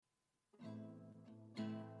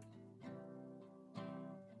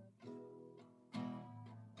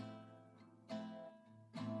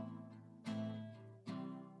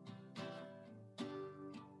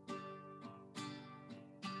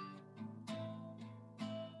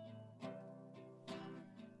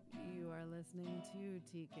listening to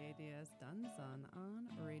TKDS Dunson on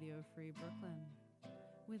Radio Free Brooklyn.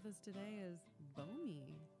 With us today is Bomi.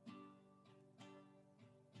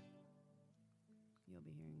 You'll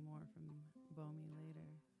be hearing more from Bomi later.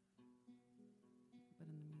 But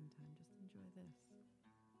in the meantime, just enjoy this.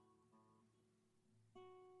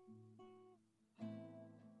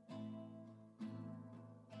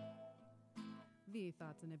 The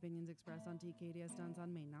thoughts and opinions expressed on TKDS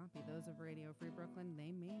Dunson may not be those of Radio Free Brooklyn.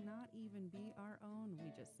 They may not even be our own.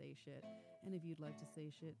 We just say shit. And if you'd like to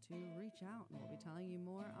say shit too, reach out and we'll be telling you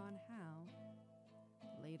more on how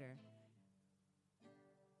later.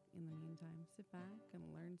 In the meantime, sit back and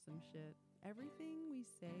learn some shit. Everything we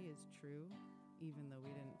say is true, even though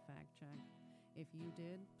we didn't fact check. If you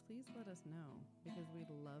did, please let us know, because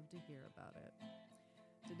we'd love to hear about it.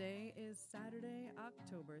 Today is Saturday,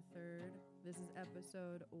 October 3rd. This is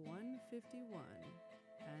episode 151,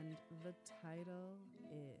 and the title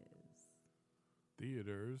is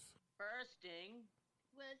Theaters Bursting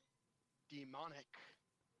with Demonic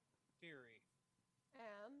Fury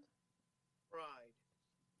and Pride.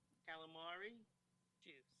 Calamari.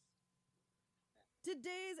 Juice.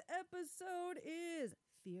 Today's episode is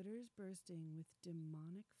Theaters Bursting with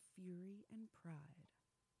Demonic Fury and Pride.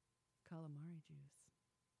 Calamari Juice.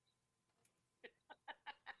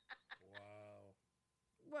 Wow.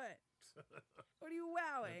 What? What are you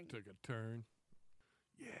wowing? That took a turn.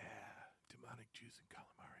 Yeah. Demonic juice and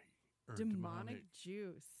calamari. Or Demonic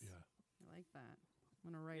juice. Yeah. I like that.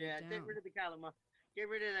 I'm going to write Yeah, it down. get rid of the calamari. Get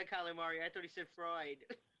rid of that calamari. I thought he said fried.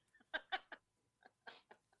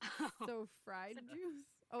 So fried juice?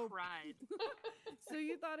 Oh, Pride. so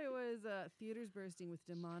you thought it was Theaters Bursting with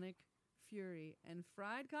Demonic Fury and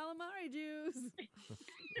fried calamari juice.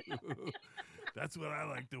 That's what I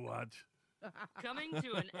like to watch. Coming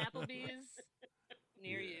to an Applebee's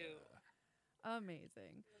near you.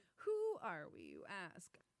 Amazing. Who are we, you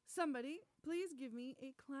ask? Somebody, please give me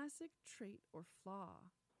a classic trait or flaw.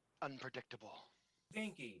 Unpredictable.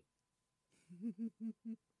 Pinky.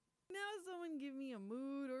 Now someone give me a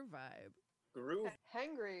mood or vibe. Groove.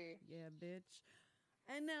 hangry. Yeah, bitch.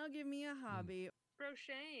 And now give me a hobby.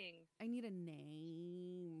 Crocheting. I need a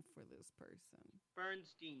name for this person.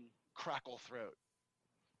 Bernstein. Crackle throat.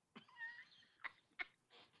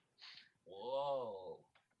 Whoa.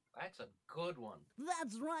 That's a good one.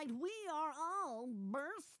 That's right, we are all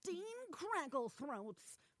bursting crackle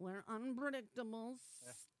throats. We're unpredictable,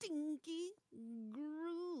 stinky,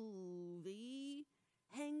 groovy,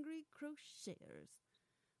 hangry crocheters.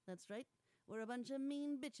 That's right, we're a bunch of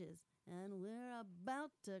mean bitches, and we're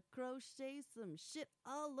about to crochet some shit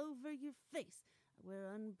all over your face. We're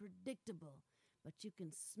unpredictable, but you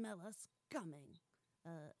can smell us coming.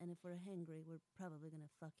 And if we're hangry, we're probably gonna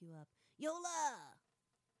fuck you up. Yola!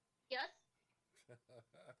 Yes.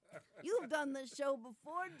 You've done this show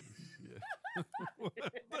before. Yeah.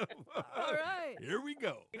 All right. Here we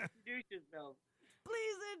go. Introduce yourself.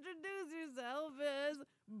 Please introduce yourself as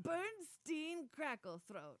Bernstein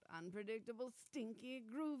Cracklethroat. Unpredictable, stinky,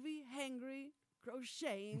 groovy, hangry,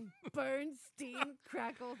 crocheting Bernstein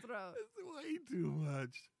Cracklethroat. That's way too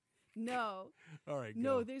much. No. All right,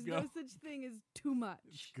 No, go. there's Go. no such thing as too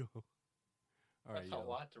much. Go. All right, That's a Yola.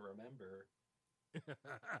 lot to remember.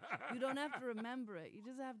 You don't have to remember it. You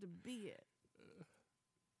just have to be it.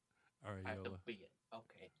 All right, I have to Yola. be it.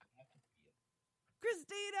 Okay. I have to be it.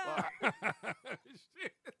 Christina!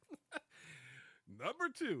 Shit. Number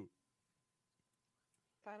 2.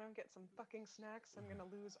 If I don't get some fucking snacks, I'm gonna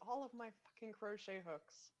lose all of my fucking crochet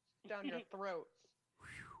hooks down your throat.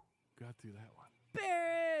 Got through that one.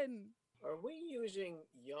 Baron! Are we using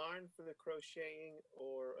yarn for the crocheting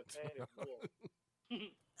or a kind of wool?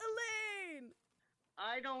 Elaine!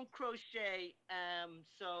 I don't crochet,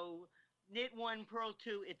 so knit 1, purl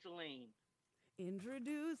 2, it's Elaine.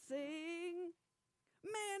 Introducing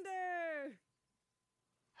Mander!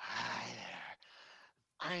 Hi there.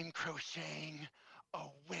 I'm crocheting a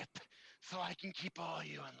whip so I can keep all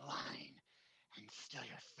you in line and steal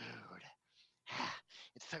your food.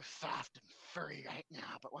 It's so soft and furry right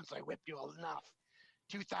now, but once I whip you enough,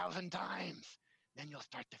 2,000 times, then you'll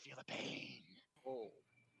start to feel the pain. Oh,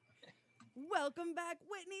 Welcome back,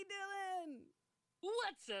 Whitney Dillon!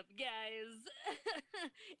 What's up, guys?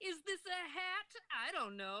 Is this a hat? I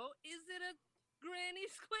don't know. Is it a granny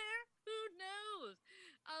square? Who knows?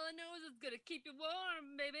 All I know is it's gonna keep you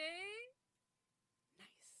warm, baby.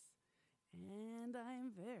 Nice. And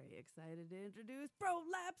I'm very excited to introduce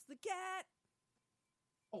Prolapse the cat.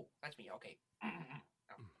 Oh, that's me. Okay.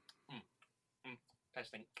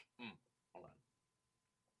 Testing. Hold on.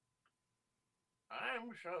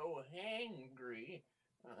 I'm so hangry.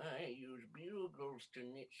 I use bugles to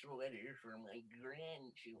knit sweaters for my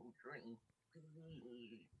grandchildren. I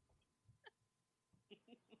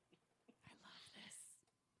love this.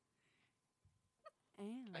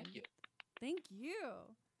 And Thank you. Thank you.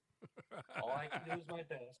 All I can do is my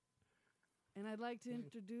best. And I'd like to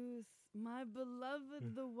introduce my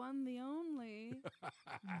beloved, the one, the only,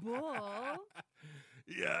 Bull.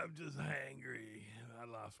 Yeah, I'm just hangry. I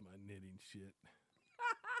lost my knitting shit.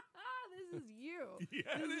 This is you.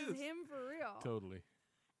 Yeah, This it is is. him for real. Totally.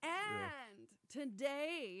 And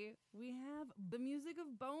today we have the music of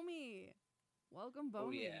Bomi. Welcome, Bomi.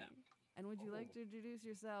 Oh, yeah. And would you like to introduce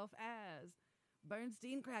yourself as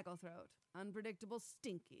Bernstein Cracklethroat, unpredictable,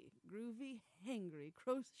 stinky, groovy, hangry,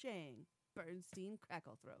 crocheting Bernstein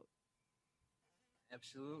Cracklethroat?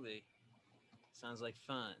 Absolutely. Sounds like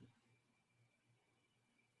fun.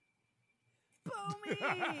 Bomi!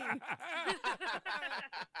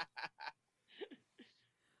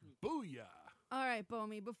 Booyah. All right,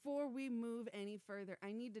 Bomi, before we move any further,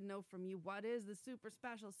 I need to know from you, what is the super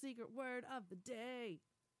special secret word of the day?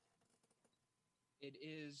 It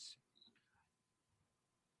is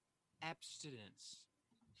abstinence.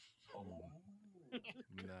 Oh.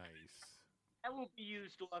 Nice. That won't be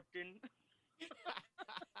used often.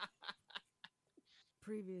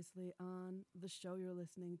 Previously on the show you're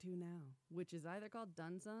listening to now, which is either called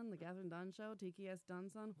Dunson, the Catherine Dunn Show, TKS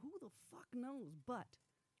Dunson, who the fuck knows? But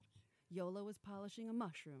Yola was polishing a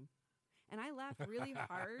mushroom. And I laughed really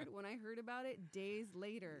hard when I heard about it days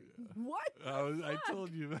later. What? I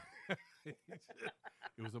told you. It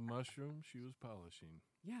was a mushroom she was polishing.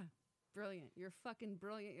 Yeah, brilliant. You're fucking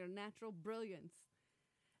brilliant. You're natural brilliance.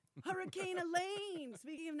 Hurricane Elaine!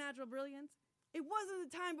 Speaking of natural brilliance, it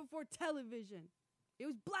wasn't the time before television. It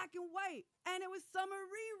was black and white, and it was summer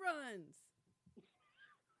reruns.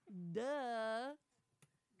 Duh.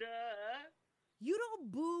 Duh. You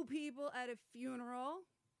don't boo people at a funeral.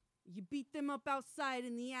 You beat them up outside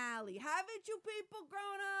in the alley. Haven't you people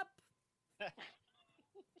grown up?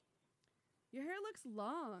 Your hair looks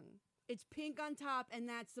long. It's pink on top, and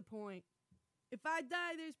that's the point. If I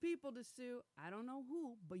die, there's people to sue. I don't know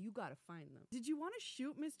who, but you gotta find them. Did you want to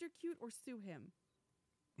shoot Mr. Cute or sue him?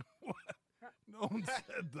 What? No one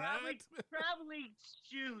said that. Probably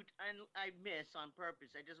shoot, and I miss on purpose.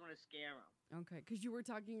 I just want to scare him. Okay, because you were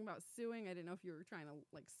talking about suing. I didn't know if you were trying to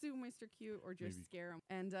like sue Mr. Cute or just Maybe. scare him.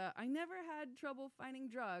 And I never had trouble finding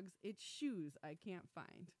drugs. It's shoes I can't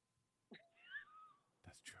find.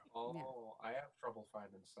 That's true. Oh, I have trouble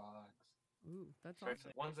finding socks. Ooh, that's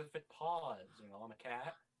Especially awesome. ones that fit paws. You know, I'm a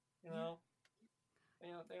cat. You know, they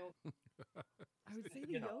don't. I would say the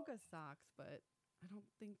you know. yoga socks, but I don't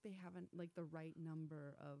think they have like the right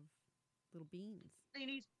number of little beans. They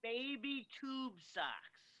need baby tube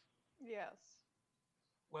socks. Yes.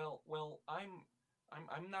 Well, I'm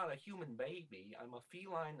not a human baby. I'm a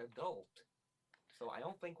feline adult. So I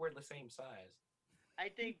don't think we're the same size. I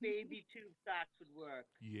think baby tube socks would work.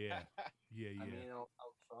 Yeah. Yeah, I yeah. mean, I'll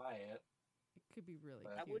try it. It could be really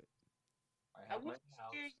But- cute. I I have my wouldn't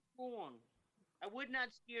steer house. you wrong. I would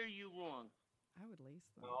not steer you wrong. I would lace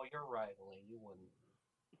them. No, you're right, Elaine. You wouldn't.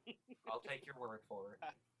 I'll take your word for it.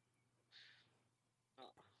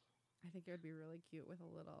 I think it would be really cute with a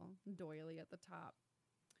little doily at the top.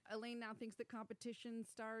 Elaine now thinks that competition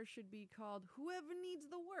stars should be called Whoever Needs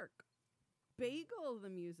the Work. Bagel the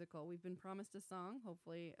musical. We've been promised a song.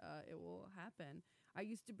 Hopefully it will happen. I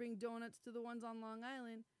used to bring donuts to the ones on Long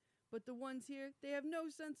Island, but the ones here, they have no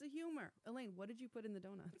sense of humor. Elaine, what did you put in the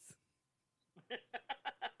donuts?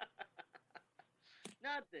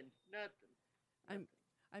 Nothing.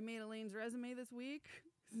 I made Elaine's resume this week.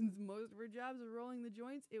 Since most of her jobs are rolling the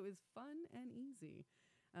joints, it was fun and easy.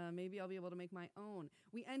 Maybe I'll be able to make my own.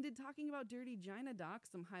 We ended talking about Dirty Gina Doc,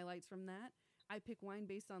 some highlights from that. I pick wine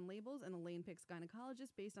based on labels, and Elaine picks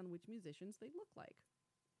gynecologists based on which musicians they look like.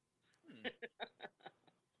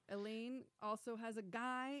 Elaine also has a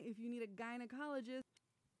guy if you need a gynecologist.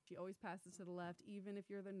 She always passes to the left, even if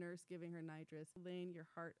you're the nurse giving her nitrous. Elaine, your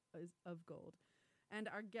heart is of gold. And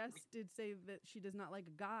our guest did say that she does not like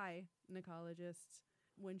gynecologists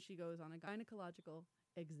when she goes on a gynecological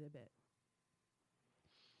exhibit.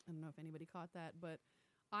 I don't know if anybody caught that, but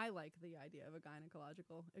I like the idea of a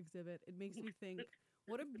gynecological exhibit. It makes me think,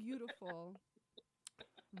 what a beautiful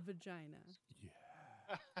vagina.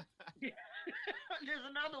 Yeah. There's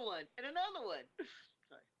another one and another one.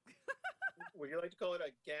 Sorry. Would you like to call it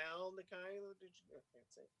a gynecologist? I can't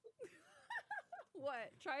say.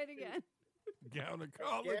 What? Try it again.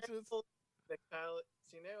 Gynecologist.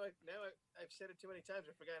 See, now I've said it too many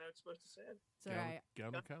times. I forgot how it's supposed to sound. It's all right.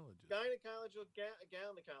 Gynecologist. Gynecological.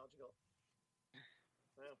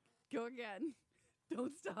 Go again.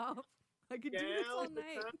 Don't stop. I could do this all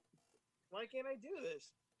night. Why can't I do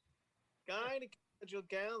this?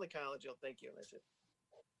 Gynecological. Thank you. That's it.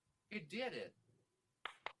 You did it.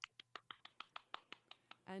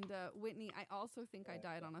 And Whitney, I also think I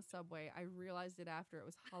died on a subway. I realized it after it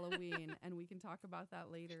was Halloween, and we can talk about that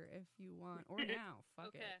later if you want, or now.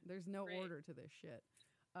 Fuck it. There's no order to this shit.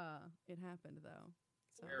 It happened though.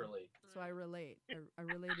 So, Rarely. So I relate. I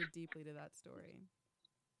related deeply to that story.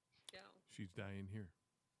 Yeah. She's dying here.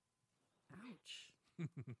 Ouch.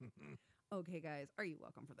 Okay, guys, are you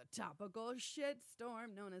welcome for the topical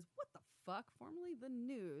shitstorm known as What the Fuck, formerly the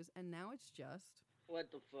news, and now it's just What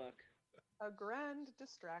the fuck? A grand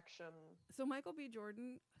distraction. So Michael B.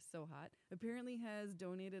 Jordan, so hot, apparently has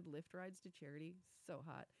donated Lyft rides to charity, so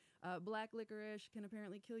hot. Black licorice can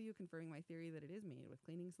apparently kill you, confirming my theory that it is made with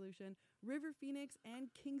cleaning solution. River Phoenix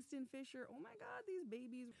and Kingston Fisher, oh my god, these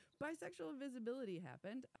babies. Bisexual visibility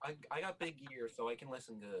happened. I got big ears, so I can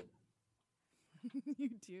listen good. You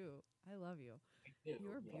do. I love you. do,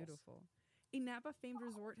 You're yes. beautiful. A Napa famed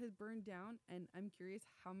resort has burned down, and I'm curious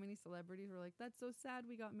how many celebrities were like, that's so sad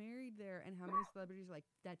we got married there, and how many celebrities are like,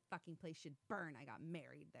 that fucking place should burn, I got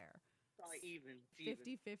married there. Probably even. It's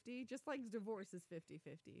even. 50-50, just like divorce is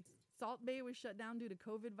 50-50. Salt Bay was shut down due to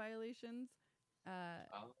COVID violations. I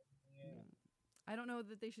don't know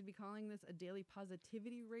that they should be calling this a daily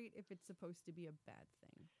positivity rate if it's supposed to be a bad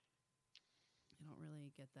thing. I don't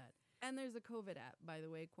really get that. And there's a COVID app, by the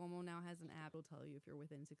way. Cuomo now has an app. It'll tell you if you're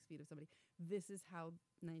within 6 feet of somebody. This is how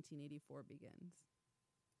 1984 begins.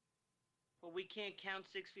 Well, we can't count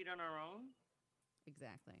 6 feet on our own?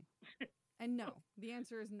 Exactly. And no. The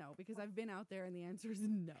answer is no, because I've been out there and the answer is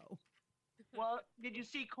no. Well, did you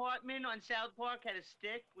see Cartman on South Park had a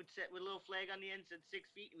stick with a little flag on the end said 6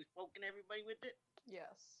 feet? He was poking everybody with it?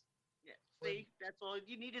 Yes. Yeah. See? That's all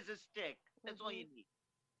you need is a stick. That's all you need.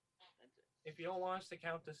 If you don't want us to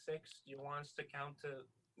count to 6, do you want us to count to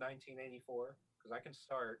 1984? Because I can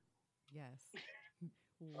start. Yes.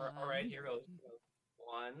 All right, here goes.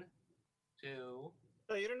 1, 2.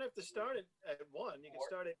 No, you don't have to start it at 1. You can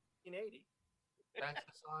start at 1980. That's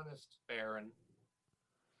dishonest, Baron.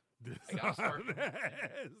 I gotta start. 1,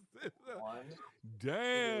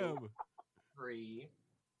 Damn. 2, 3,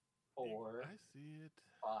 4. I see it.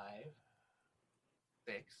 5,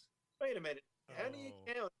 6. Wait a minute. How do you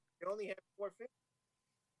count? You only have 4 fingers.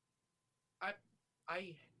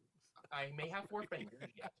 I may have 4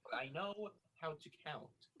 fingers, yes, but I know how to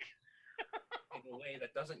count in a way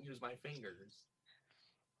that doesn't use my fingers.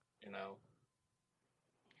 You know,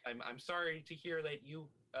 I'm sorry to hear that you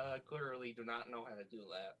clearly do not know how to do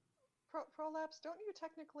that. Prolapse, don't you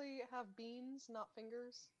technically have beans, not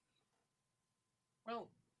fingers?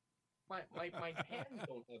 Well, my hands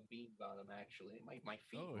don't have beans on them actually. My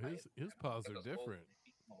feet. Oh, his paws are different.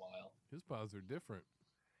 A while. His paws are different.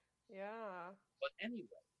 Yeah. But anyway,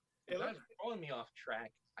 you guys are throwing me off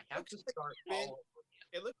track. I have to start all over again.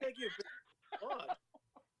 It looked like you've been on.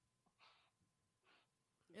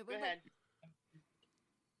 Go ahead.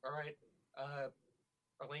 All right.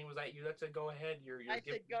 Elaine, was that you that said go ahead? I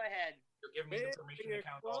said go ahead. You're giving me the permission to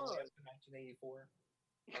count all the way up to 1984.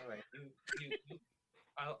 All right.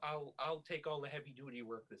 I'll take all the heavy duty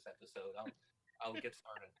work this episode. I'll get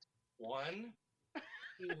started. 1,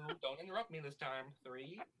 2. Don't interrupt me this time. 3.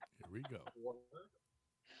 Here we go. 4,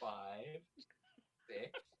 5,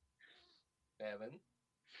 6, 7,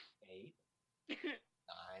 8, 9, 10,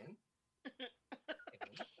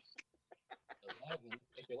 11.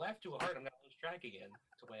 If you laugh too hard, I'm gonna lose track again.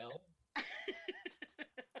 12,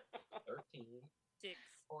 13. 6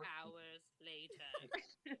 14. hours later.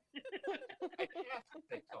 I passed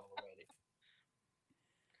 6 already.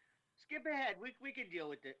 Skip ahead. We can deal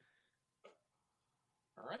with it.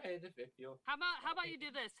 All right, if you. How about you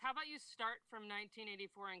do this? How about you start from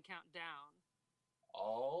 1984 and count down?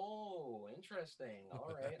 Oh, interesting.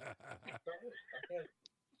 All right. Okay.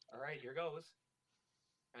 All right, here goes.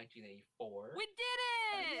 1984. We did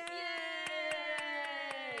it!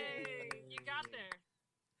 Yay! You got there.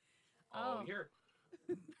 Oh, you're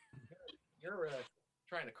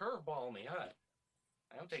trying to curveball me, huh?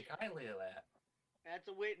 I don't take kindly to that. That's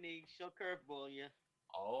a Whitney. She'll curveball you.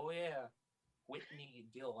 Oh yeah, Whitney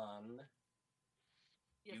Dillon.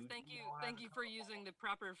 Yes, You thank you. know Thank I'm you for using the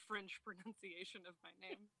proper French pronunciation of my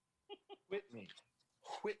name. Whitney.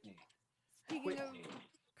 Speaking Whitney. of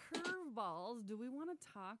curveballs, do we want to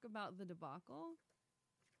talk about the debacle?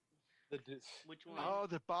 Which one? Oh,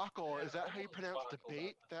 debacle. Is that how you pronounce Debacle,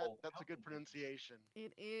 debate? debacle. That's a good pronunciation.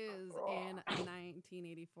 It is in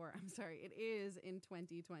 1984. I'm sorry, it is in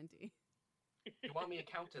 2020. You want me to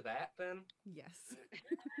count to that then? Yes.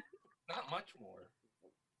 Not much more.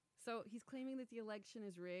 So he's claiming that the election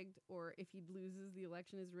is rigged, or if he loses, the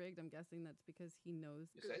election is rigged. I'm guessing that's because he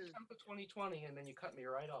knows. You said come to 2020, and then you cut me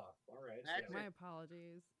right off. All right. That's yeah. My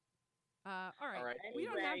apologies. All right. All right. We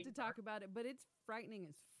don't have Anyway. to talk about it, but it's frightening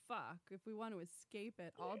as fuck if we want to escape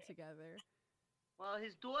it altogether. Well,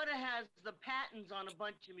 his daughter has the patents on a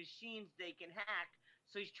bunch of machines they can hack,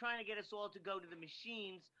 so he's trying to get us all to go to the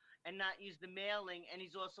machines and not use the mailing, and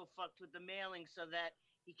he's also fucked with the mailing so that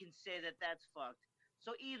he can say that that's fucked.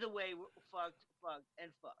 So either way, we're fucked,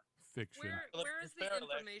 and fucked. Fiction. Where is the Fair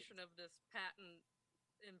election. information of this patent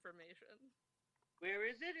information? Where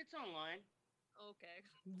is it? It's online. Okay.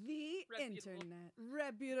 The Reputable. internet,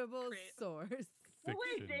 reputable Great. source. Well,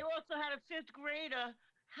 wait, Fiction. they also had a fifth grader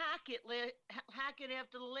hack it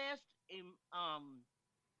after the last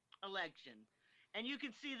election. And you can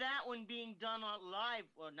see that one being done on live,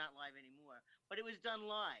 well, not live anymore, but it was done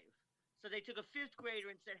live. So they took a fifth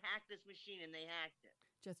grader and said, hack this machine, and they hacked it.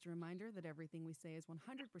 Just a reminder that everything we say is 100%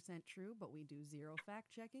 true, but we do zero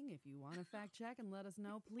fact checking. If you want to fact check and let us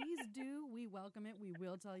know, please do. We welcome it. We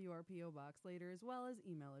will tell you our P.O. box later, as well as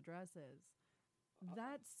email addresses.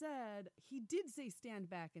 That said, he did say stand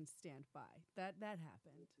back and stand by. That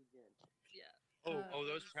happened. Yeah. Oh,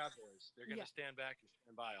 those Proud Boys. They're going to yeah. stand back and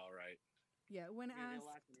stand by, all right. Yeah, when asked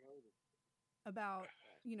about,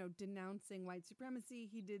 denouncing white supremacy,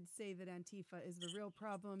 he did say that Antifa is the real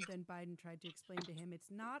problem. Then Biden tried to explain to him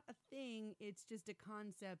it's not a thing, it's just a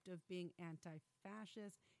concept of being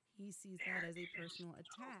anti-fascist. He sees that as a personal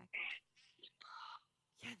attack.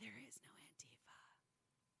 Yeah, there is no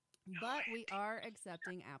Antifa. But we are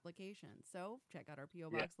accepting applications. So check out our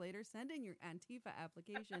P.O. box later, send in your Antifa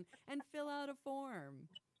application, and fill out a form.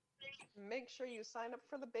 Make sure you sign up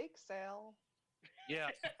for the bake sale. Yeah.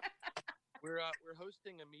 We're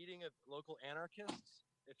hosting a meeting of local anarchists.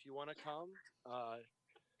 If you want to come,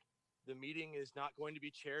 the meeting is not going to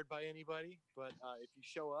be chaired by anybody, but if you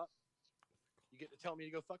show up, you get to tell me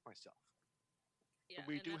to go fuck myself. Yeah.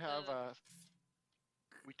 we and do at have the-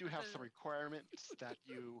 we do have some requirements that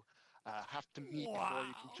you have to meet before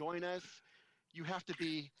you can join us. You have to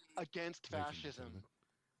be against Ladies and fascism.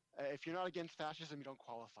 gentlemen. If you're not against fascism, you don't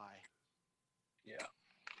qualify. Yeah.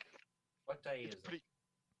 What day It's is pretty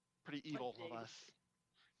evil day of is us.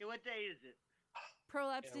 Hey, what day is it?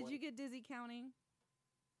 Prolapse, Yeah, did what- you get dizzy counting?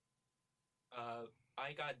 it?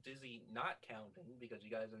 I got dizzy not counting because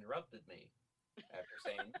you guys interrupted me after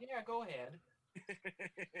saying, "Yeah, go ahead."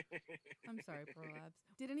 I'm sorry, Prolapse.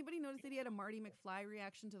 Did anybody notice that he had a Marty McFly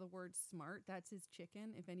reaction to the word smart? That's his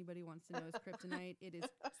chicken. If anybody wants to know his kryptonite, it is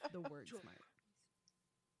the word smart.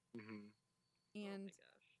 Mm-hmm. And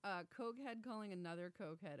oh my gosh. Cokehead calling another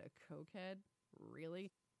Cokehead a Cokehead?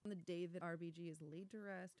 Really? On the day that RBG is laid to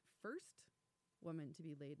rest, first woman to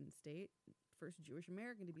be laid in state, first Jewish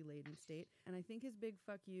American to be laid in state, and I think his big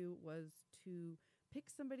fuck you was to pick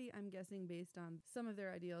somebody, I'm guessing, based on some of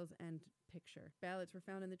their ideals and picture. Ballots were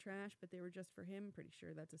found in the trash, but they were just for him. Pretty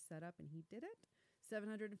sure that's a setup, and he did it.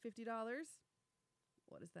 $750.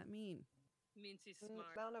 What does that mean? Means he's The smart.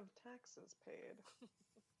 amount of taxes paid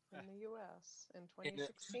in the U.S. in In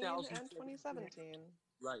 2016 and 2017.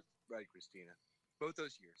 Right, Christina. Both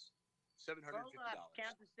those years. $750. Hold up,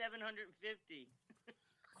 count to 750.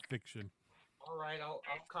 Fiction. All right, I'll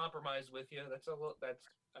compromise with you. That's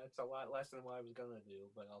a lot less than what I was gonna do,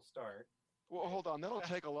 but I'll start. Well, hold on. That'll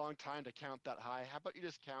take a long time to count that high. How about you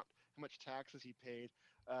just count how much taxes he paid,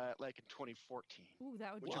 like in 2014? Ooh,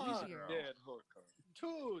 that would be Which is One easier. dead hooker.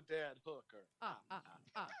 Two dead hooker.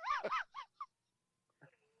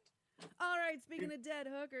 All right, speaking of dead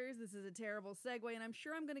hookers, this is a terrible segue, and I'm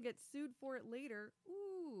sure I'm going to get sued for it later.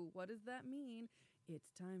 Ooh, what does that mean? It's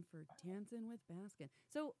time for Dancing with Baskin.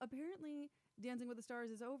 So apparently, Dancing with the Stars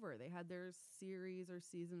is over. They had their series or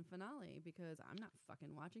season finale because I'm not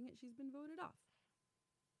fucking watching it. She's been voted off.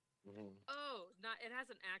 Mm-hmm. Oh, it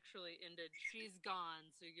hasn't actually ended. She's gone,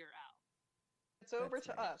 so you're out. It's over That's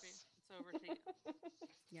to right. us. It's over to you.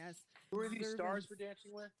 Yes. Who are these stars Observance. we're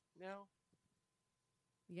dancing with now?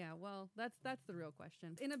 Yeah, well, that's the real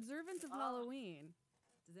question. In observance of Halloween,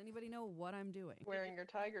 does anybody know what I'm doing? Wearing your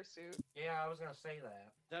tiger suit. Yeah, I was gonna say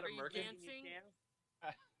that. Is that Are a you merkin? dancing?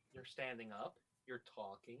 You're standing up. You're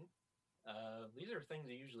talking. These are things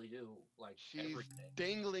you usually do, like She's every day.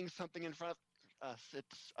 dangling something in front of us.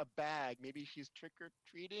 It's a bag. Maybe she's trick or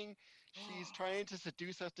treating. She's trying to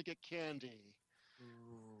seduce us to get candy.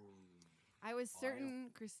 I was certain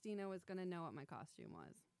Christina was going to know what my costume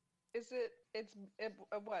was. It's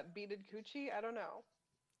what, beaded coochie? I don't know.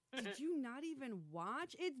 Did you not even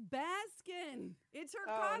watch? It's Baskin. It's her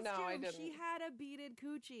Oh, costume. no, I She didn't. had a beaded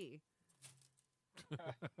coochie.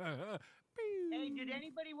 Hey, did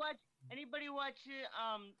anybody watch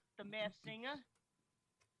the Masked Singer?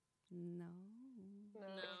 No.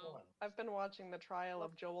 No. I've been watching the trial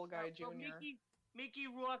of Joel Guy Well, Jr. Mickey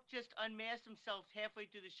Rourke just unmasked himself halfway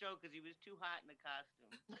through the show because he was too hot in the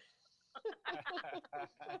costume.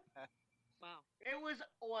 Wow. It was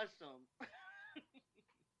awesome.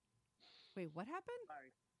 Wait, what happened?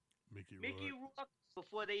 Sorry. Mickey Rourke. Rourke,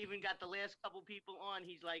 before they even got the last couple people on,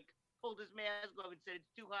 he's like, pulled his mask off and said,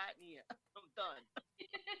 it's too hot in here. I'm done.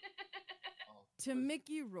 To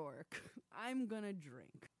Mickey Rourke, I'm gonna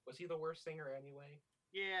drink. Was he the worst singer anyway?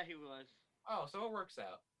 Yeah, he was. Oh, so it works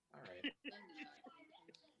out. All right.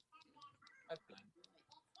 That's good.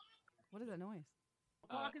 What is that noise?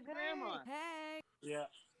 Talk to Grandma. Hey! Yeah.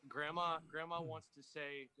 Grandma wants to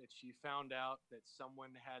say that she found out that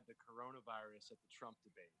someone had the coronavirus at the Trump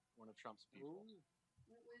debate, one of Trump's people.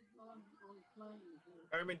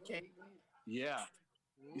 Herman Cain. Yeah.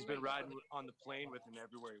 He's been riding on the plane with him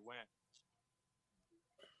everywhere he went.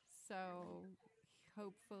 So,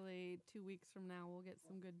 hopefully 2 weeks from now we'll get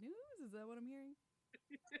some good news. Is that what I'm hearing?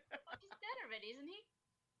 He's dead already, isn't he?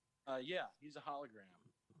 Yeah, he's a hologram.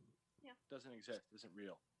 Yeah. Doesn't exist, isn't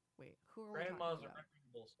real. Wait, who are Grandma's we a talking about?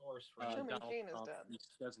 reputable source for Herman Donald Cain is Trump, dead. He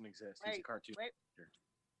doesn't exist. He's a cartoon character.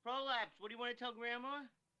 Prolapse, what do you want to tell Grandma?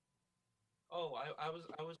 Oh, I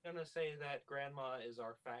was gonna say that Grandma is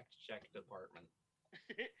our fact check department.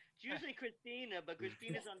 It's usually Christina, but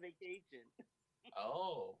Christina's on vacation.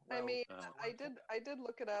 Oh. I well, mean, I did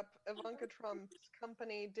look it up. Ivanka Trump's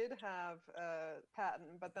company did have a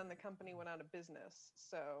patent, but then the company went out of business.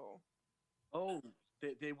 So, Oh,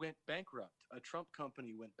 they went bankrupt. A Trump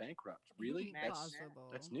company went bankrupt. Really? Impossible.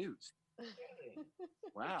 That's news.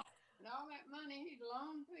 Wow. And all that money he'd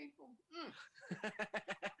loaned people.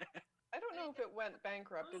 I don't know if it went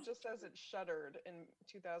bankrupt. It just says it shuttered in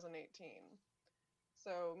 2018.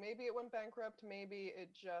 So maybe it went bankrupt. Maybe it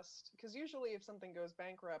just, because usually if something goes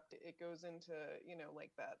bankrupt, it goes into,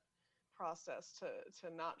 like that process to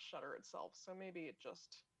not shutter itself. So maybe it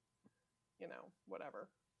just, whatever.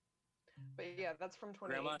 But yeah, that's from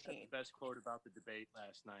 2018. Grandma had the best quote about the debate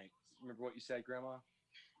last night. Remember what you said, Grandma?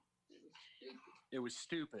 It was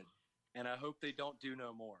stupid. And I hope they don't do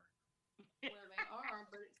no more. Well, they are,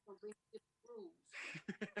 but it's going to be different rules.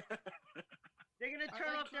 They're going to Are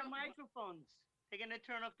turn they off their Trump- microphones. They're going to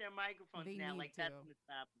turn off their microphones They now. need Like, that's to. going to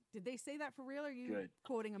stop them. Did they say that for real, or are you Good.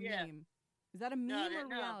 quoting a Yeah. meme? Is that a meme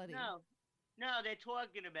or reality? No, they're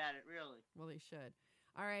talking about it, really. Well, they should.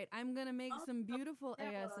 All right, I'm going to make some beautiful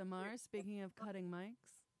ASMR, speaking of cutting mics.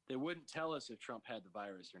 They wouldn't tell us if Trump had the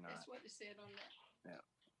virus or not. That's what they said on that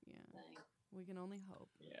Yeah. thing. We can only hope.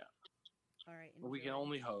 Yeah. All right. Well, we can enjoy.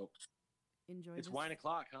 only hope. Enjoy It's this. wine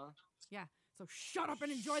o'clock, huh? Yeah, so shut up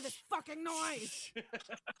and enjoy this fucking noise!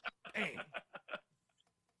 Hey.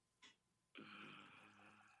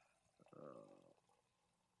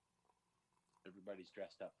 Everybody's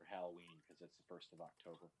dressed up for Halloween because it's the 1st of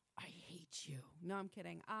October. I hate you. No, I'm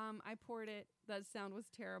kidding. I poured it. That sound was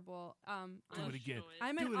terrible. Do it again.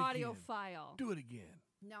 I'm Do an it again. audiophile. Do it again.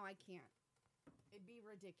 No, I can't. It'd be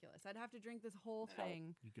ridiculous. I'd have to drink this whole No.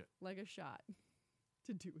 thing You got like a shot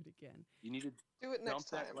to do it again. You need to Do it dump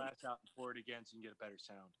next that time. glass out and pour it again so you can get a better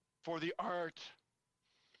sound. For the art.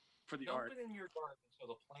 For the Dump art. it in your garden so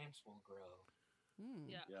the plants will grow.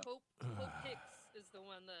 Yeah. Yeah. Hope Hicks is the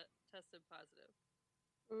one that tested positive.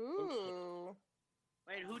 Ooh.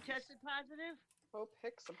 Wait, who tested positive? Hope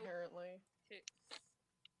Hicks, apparently. Hicks.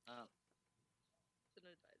 Oh.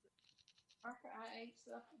 Didn't advise it. Parker, I ate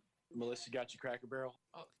something. Melissa got you Cracker Barrel?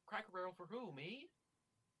 Oh, Cracker Barrel for who? Me?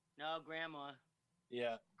 No, Grandma.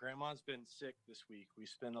 Yeah, Grandma's been sick this week. We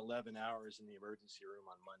spent 11 hours in the emergency room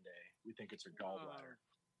on Monday. We think it's her gallbladder.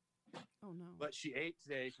 Oh, no. But she ate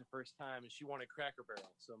today for the first time, and she wanted Cracker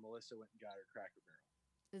Barrel, so Melissa went and got her Cracker Barrel.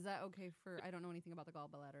 Is that okay for... I don't know anything about the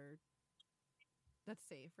gallbladder. That's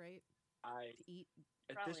safe, right? To eat?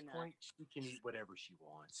 At Probably this not. point, she can eat whatever she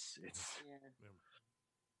wants. It's Yeah.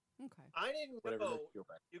 Okay. I didn't whatever know makes you feel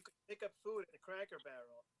better. you could pick up food at the Cracker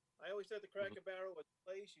Barrel. I always thought the Cracker Barrel was a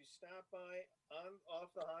place you stop by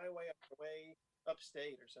off the highway on the way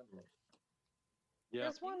upstate or something. Yeah.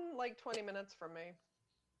 There's one like 20 minutes from me.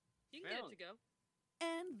 You can get it to go.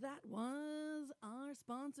 And that was our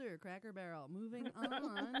sponsor, Cracker Barrel. Moving on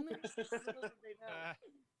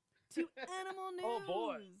to animal news. Oh,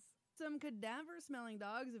 boy. Some cadaver-smelling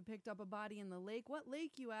dogs have picked up a body in the lake. What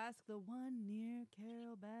lake, you ask? The one near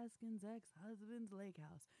Carol Baskin's ex-husband's lake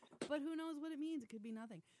house. But who knows what it means? It could be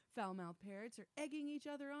nothing. Foul-mouthed parrots are egging each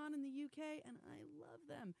other on in the UK, and I love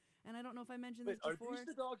them. And I don't know if I mentioned Wait, this are before. these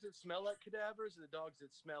the dogs that smell like cadavers, or the dogs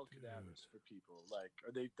that smell cadavers for people? Like,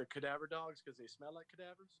 are they the cadaver dogs because they smell like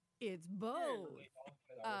cadavers? It's both.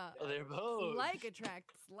 They're both. Like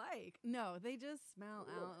attracts like. No, they just smell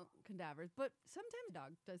out cadavers. But sometimes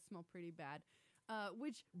dog does smell pretty bad.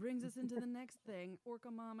 Which brings us into the next thing.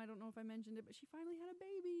 Orca Mom, I don't know if I mentioned it, but she finally had a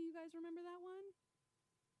baby. You guys remember that one?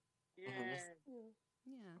 Yeah.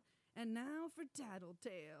 Yeah. And now for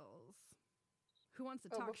Tattletales. Who wants to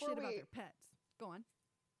Oh, talk before shit about we- their pets? Go on.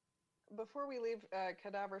 Before we leave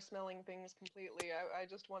cadaver smelling things completely, I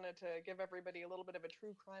just wanted to give everybody a little bit of a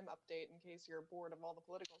true crime update in case you're bored of all the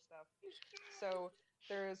political stuff. So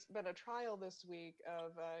there's been a trial this week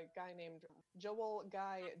of a guy named Joel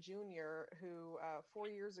Guy Jr., who 4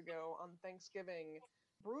 years ago on Thanksgiving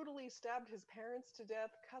brutally stabbed his parents to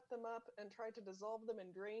death, cut them up, and tried to dissolve them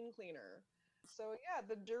in drain cleaner. So yeah,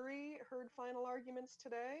 the jury heard final arguments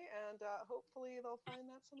today, and hopefully they'll find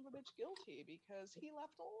that son of a bitch guilty because he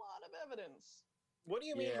left a lot of evidence. What do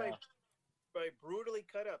you mean Yeah. by brutally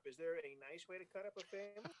cut up? Is there a nice way to cut up a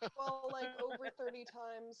family? Well, like over 30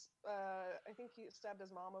 times. I think he stabbed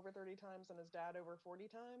his mom over 30 times and his dad over 40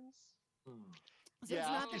 times. So Yeah, it's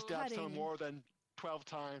not if you stab someone cutting. more than 12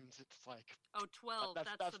 times, it's like Oh, 12. that's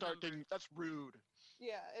That's the number. starting. That's rude.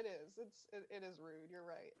 Yeah, it is. It is rude. You're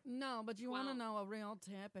right. No, but you want to 12. know a real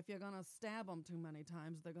tip? If you're going to stab them too many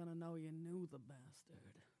times, they're going to know you knew the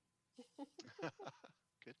bastard.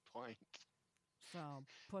 Good point. So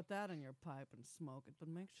put that in your pipe and smoke it, but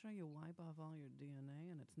make sure you wipe off all your DNA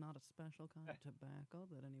and it's not a special kind of tobacco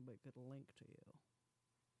that anybody could link to you.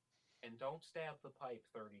 And don't stab the pipe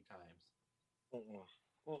 30 times.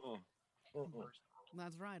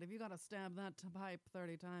 That's right. If you got to stab that pipe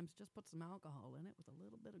 30 times, just put some alcohol in it with a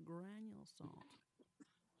little bit of granule salt.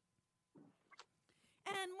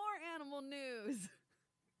 And more animal news.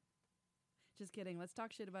 Just kidding. Let's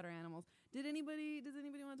talk shit about our animals. Does anybody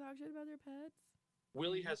want to talk shit about their pets?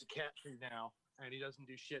 Willie has a cat tree now, and he doesn't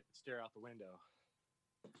do shit but stare out the window.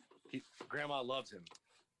 Grandma loves him.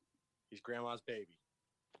 He's Grandma's baby.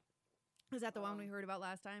 Is that the one we heard about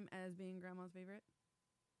last time as being grandma's favorite?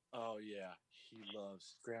 Oh yeah,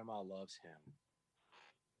 Grandma loves him.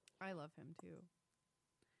 I love him too.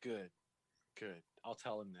 Good. I'll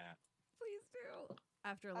tell him that. Please do.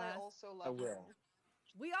 After I last, also I love will. him.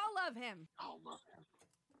 we all love him. I'll love him.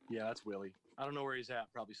 Yeah, that's Willie. I don't know where he's at.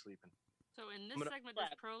 Probably sleeping. So in this I'm gonna- segment, does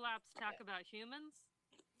Prolapse talk about humans?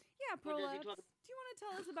 Yeah, What does he Prolapse. talk- Do you want to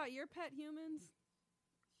tell us about your pet humans?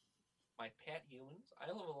 My pet humans? I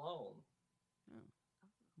live alone. Nice.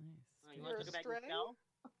 Oh, you You're want to a talk about stray? yourself?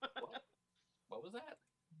 What was that?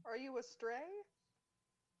 Are you a stray?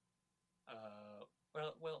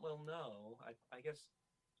 Well, no. I guess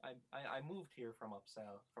I moved here from up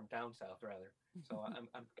south, from down south rather. So I'm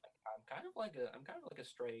kind of like a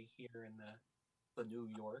stray here in the New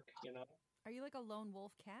York, you know. Are you like a lone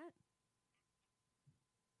wolf cat?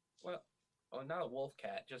 Well, not a wolf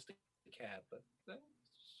cat, just a cat, but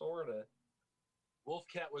sort of. Wolf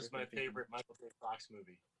Cat was my favorite Michael J. Fox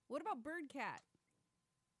movie. What about bird cat?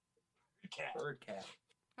 Cat. Bird cat.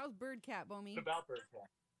 How's bird cat, Bomie? What about Bird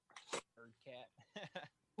Cat? Bird cat.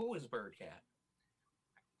 Who is bird cat?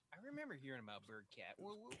 I remember hearing about bird cat.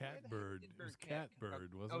 Where the heck Catbird. did It was bird cat come from?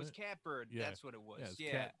 Catbird, wasn't Oh, it was it? Catbird. Yeah. That's what it was. Yeah, it's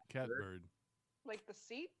Yeah. Catbird. Like the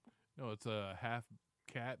seat? No, it's a half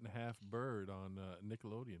cat and half bird on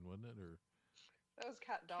Nickelodeon, wasn't it? Or That was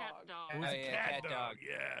cat dog. Cat dog. it was Oh, a yeah, cat dog.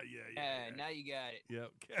 Yeah. Now you got it.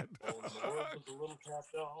 Yep, cat dog. Was a little cat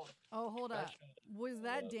dog. Oh, hold up. Was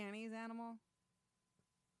that Yeah. Danny's animal?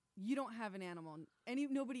 You don't have an animal.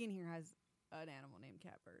 Nobody in here has an animal named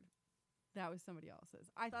Catbird. That was somebody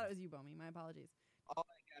else's. I thought it was you, Bomie. My apologies. All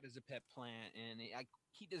I got is a pet plant, and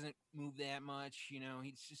he doesn't move that much. You know,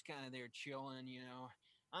 he's just kind of there chilling. You know,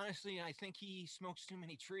 honestly, I think he smokes too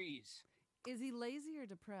many trees. Is he lazy or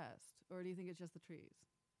depressed? Or do you think it's just the trees?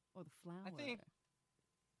 Or the flower?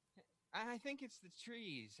 I think it's the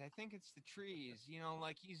trees. I think it's the trees. You know,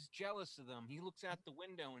 like he's jealous of them. He looks out the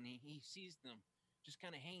window and he sees them just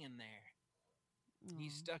kind of hanging there.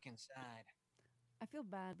 He's Aw. stuck inside. I feel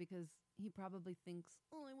bad because he probably thinks,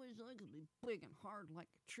 oh, I wish I could be big and hard like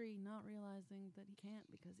a tree, not realizing that he can't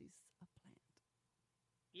because he's a plant.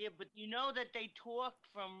 Yeah, but you know that they talk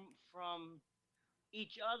from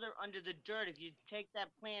each other under the dirt. If you take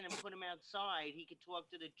that plant and put him outside, he could talk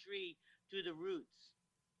to the tree through the roots.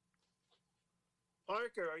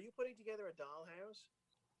 Parker, are you putting together a dollhouse?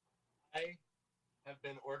 I have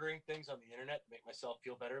been ordering things on the internet to make myself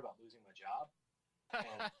feel better about losing my job. And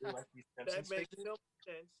I feel like these That Simpsons makes figures. no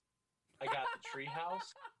sense. I got the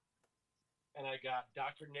treehouse, and I got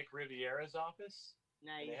Dr. Nick Riviera's office,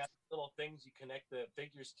 Nice. And they have little things you connect the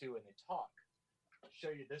figures to, and they talk. I'll show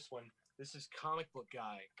you this one. This is Comic Book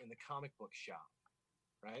Guy in the comic book shop,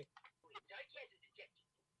 right?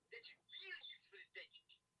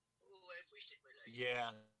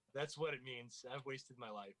 Yeah, that's what it means. I've wasted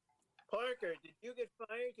my life. Parker, did you get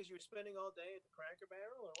fired because you were spending all day at the Cracker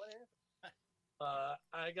Barrel, or what happened?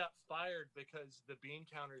 I got fired because the bean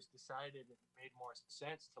counters decided it made more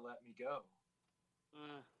sense to let me go.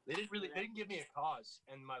 They didn't give me a cause,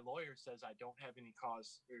 and my lawyer says I don't have any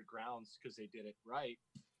cause or grounds because they did it right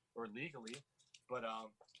or legally. But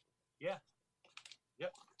yeah,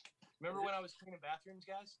 yep. Remember when I was cleaning bathrooms,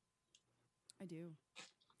 guys? I do.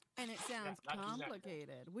 And it sounds not exactly.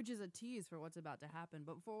 complicated, which is a tease for what's about to happen.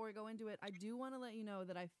 But before we go into it, I do want to let you know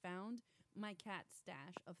that I found my cat's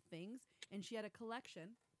stash of things, and she had a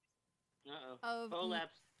collection of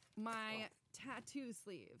my tattoo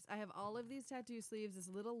sleeves. I have all of these tattoo sleeves, this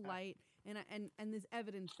little light, and this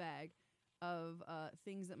evidence bag of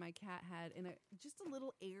things that my cat had in just a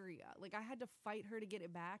little area. Like, I had to fight her to get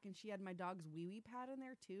it back, and she had my dog's wee-wee pad in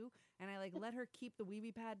there too. And I let her keep the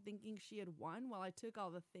wee-wee pad, thinking she had won, while I took all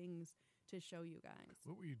the things to show you guys.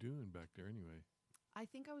 What were you doing back there anyway? I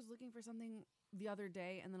think I was looking for something the other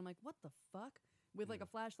day, and then I'm like, what the fuck? With like a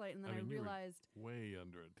flashlight, and then I realized you were way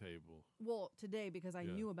under a table. Well, today, because I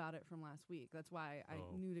knew about it from last week. That's why I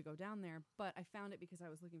knew to go down there. But I found it because I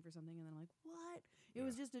was looking for something, and then I'm like, what? It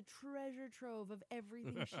was just a treasure trove of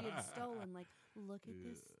everything she had stolen. Like, look at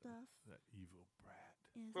this stuff. That evil brat.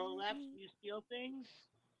 Prolapse, do you steal things?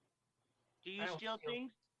 Do you steal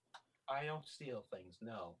things? I don't steal things,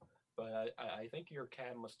 no. But I think your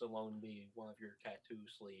cat must have loaned me one of your tattoo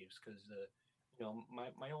sleeves, because,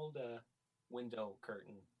 my old window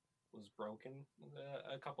curtain was broken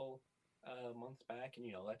a couple months back,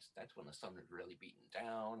 and that's when the sun was really beating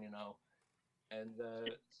down, and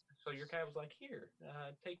so your cat was like, here,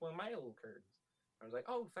 take one of my old curtains. I was like,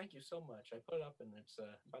 oh, thank you so much. I put it up, and it's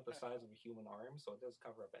about the size of a human arm, so it does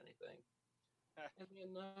cover up anything.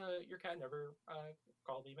 And then your cat never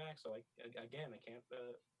called me back, so I can't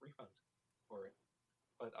refund for it,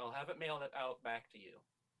 but I'll have it mailed out back to you.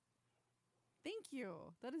 Thank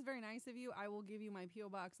you. That is very nice of you. I will give you my P.O.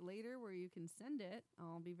 box later where you can send it.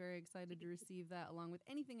 I'll be very excited to receive that, along with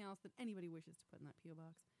anything else that anybody wishes to put in that P.O.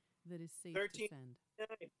 box that is safe to send.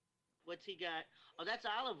 What's he got? Oh, that's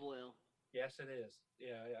olive oil. Yes, it is.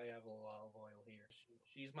 Yeah, I have a little olive oil here.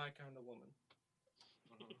 She's my kind of woman.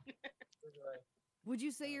 Would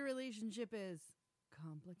you say your relationship is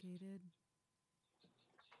complicated?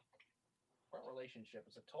 What relationship?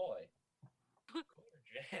 It's a toy.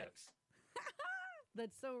 Jabs.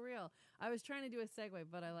 That's so real. I was trying to do a segue,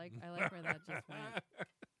 but I like where that just went.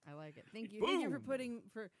 I like it. Thank you. Boom. Thank you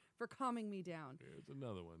for calming me down. Here's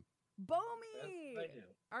another one. Bomi, I do.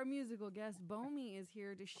 our musical guest, Bomi, is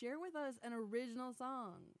here to share with us an original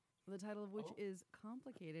song, the title of which is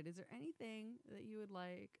Complicated. Is there anything that you would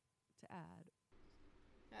like to add?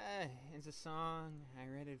 It's a song. I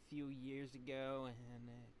read it a few years ago, and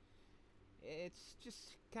it's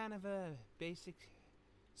just kind of a basic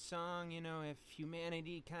song, if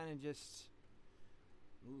humanity kind of just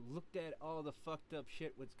looked at all the fucked up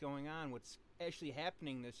shit what's going on, what's actually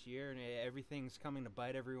happening this year, and everything's coming to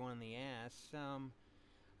bite everyone in the ass.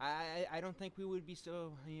 I don't think we would be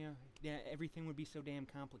so, everything would be so damn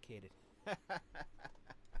complicated.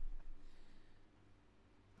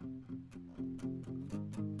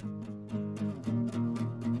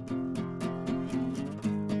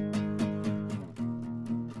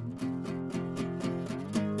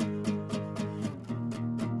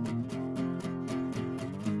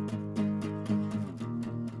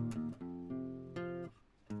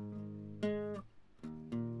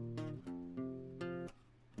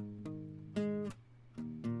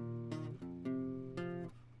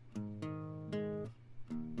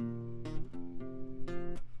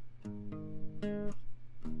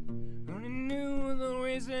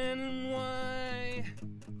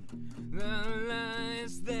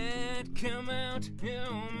 Come out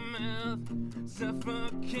your mouth,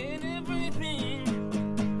 suffocate everything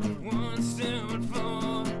once and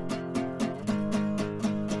for.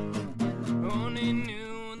 Only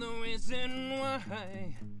knew the reason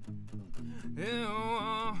why. You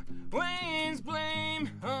always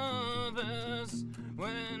blame others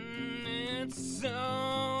when it's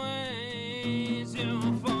always your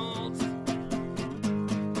fault.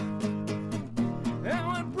 I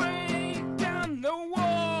would break down the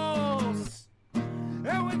wall.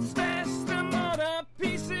 I would smash them all to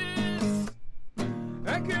pieces.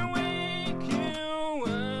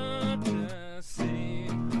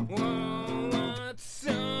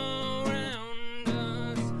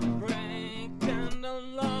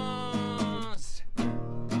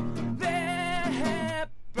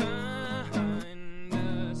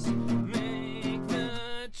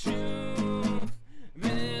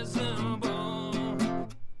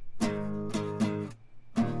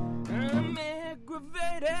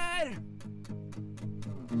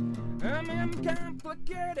 I'm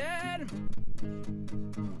complicated.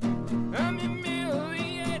 I'm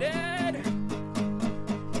humiliated.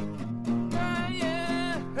 Ah,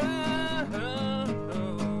 yeah.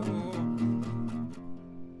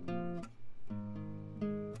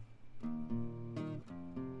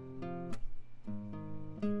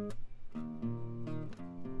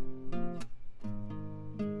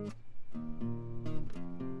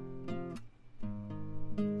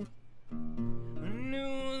 I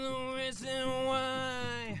knew the reason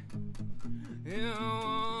why you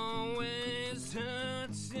always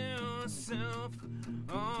hurt yourself,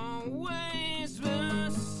 always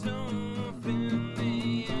yourself in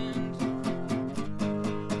the end.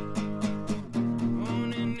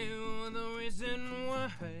 Only knew the reason why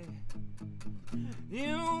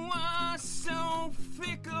you are so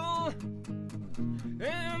fickle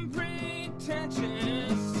and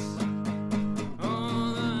pretentious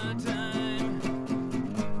all the time.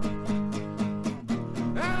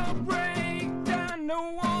 I'll break down the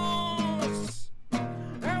walls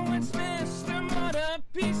and when smash them all to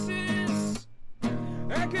pieces.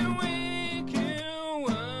 I can wake you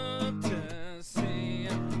up to see,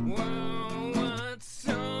 well, what's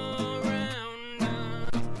around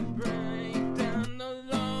us. Break down the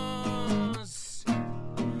laws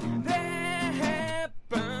that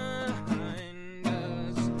behind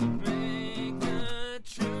us. Make the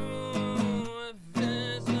truth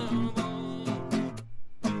visible.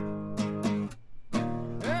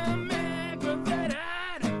 I'm aggravated.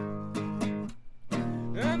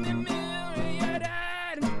 I'm humiliated.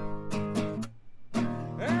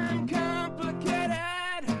 I'm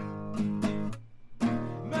complicated.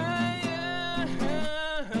 My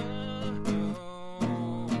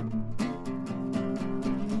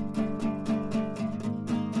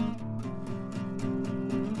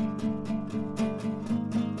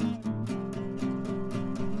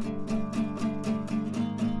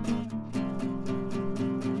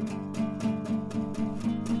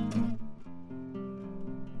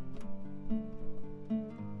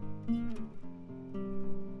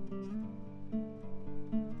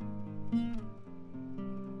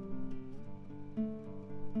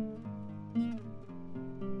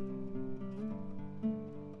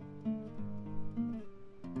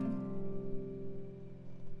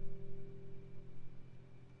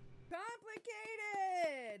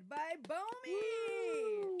Complicated by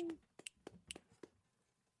Bomi.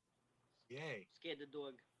 Yay. Scared the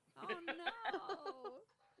dog. Oh no.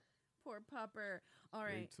 Poor pupper. All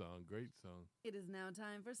right. Great song. Great song. It is now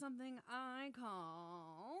time for something I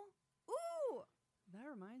call. Ooh! That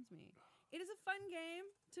reminds me. It is a fun game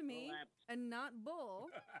to me and not bull,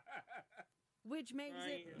 which makes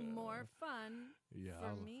it more fun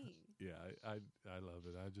for me. Yeah, I love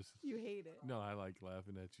it. I just You hate it. No, I like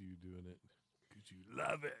laughing at you doing it because you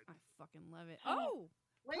love it. I fucking love it. Oh!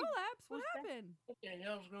 Wait, Prolapse, what who's that? happened? What the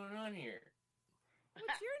hell's going on here?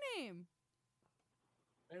 What's your name?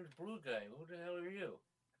 There's Blue Guy. Who the hell are you?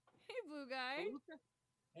 Hey, Blue Guy.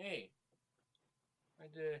 Hey.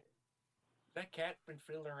 That cat been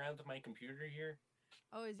fiddling around with my computer here?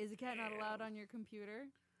 Oh, is a cat not allowed on your computer?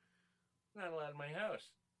 Not allowed in my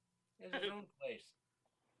house. He has his own place.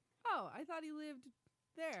 Oh, I thought he lived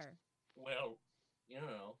there. Well, you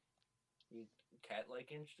know,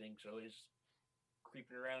 cat-like instincts always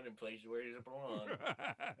creeping around in places where he doesn't belong.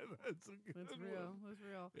 That's a good That's one. real. That's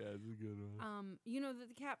real. Yeah, it's a good one. You know that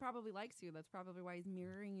the cat probably likes you. That's probably why he's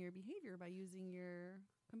mirroring your behavior by using your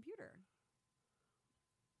computer.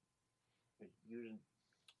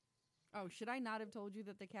 Oh, should I not have told you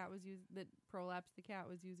that that Prolapse the cat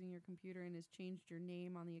was using your computer and has changed your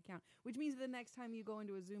name on the account? Which means the next time you go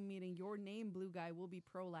into a Zoom meeting, your name, Blue Guy, will be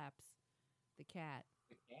Prolapse the cat.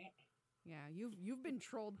 The cat? Yeah, you've been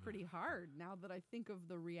trolled pretty hard now that I think of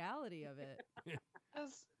the reality of it.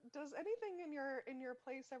 Does anything in your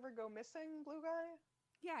place ever go missing, Blue Guy?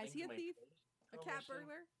 Yeah, is he a thief? A go cat missing?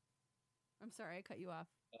 burglar? I'm sorry, I cut you off.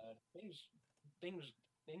 Things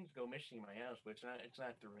go missing in my house, but it's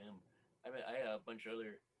not through him. I have a bunch of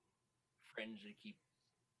other friends that keep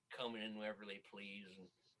coming in wherever they please, and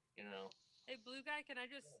you know. Hey, Blue Guy, can I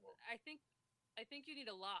just? I think you need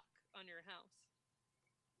a lock on your house.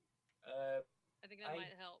 I think that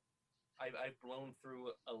might help. I've blown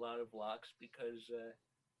through a lot of locks because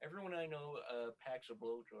everyone I know packs a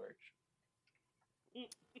blowtorch.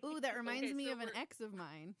 Ooh, that reminds Okay, me so of an we're- ex of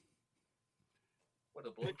mine. What,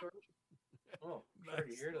 a blowtorch? Oh, I'm sorry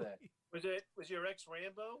to hear that. Was your ex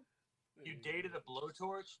Rambo? You dated a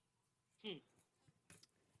blowtorch? He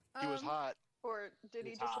was hot. Or did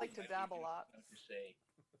he It's just hot. like to dab a lot? Have to say.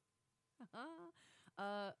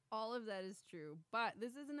 All of that is true. But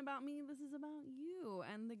this isn't about me. This is about you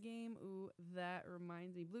and the game. Ooh, that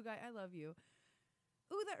reminds me. Blue Guy, I love you.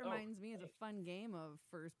 Ooh, that reminds me is a fun game of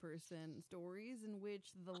first-person stories in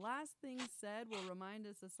which the last thing said will remind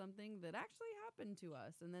us of something that actually happened to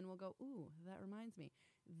us. And then we'll go, ooh, that reminds me.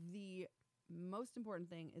 The most important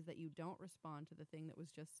thing is that you don't respond to the thing that was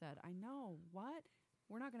just said. I know. What?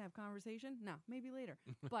 We're not going to have conversation? No, maybe later.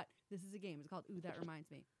 But this is a game. It's called Ooh, That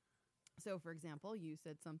Reminds Me. So, for example, you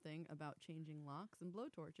said something about changing locks and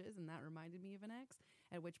blowtorches, and that reminded me of an ex,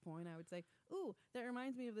 at which point I would say, ooh, that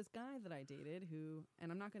reminds me of this guy that I dated who,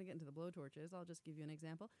 and I'm not going to get into the blowtorches, I'll just give you an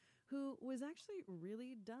example, who was actually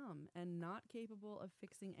really dumb and not capable of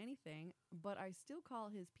fixing anything, but I still call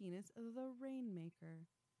his penis the Rainmaker.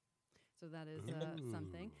 So that is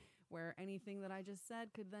something where anything that I just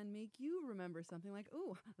said could then make you remember something like,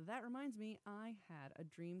 ooh, that reminds me, I had a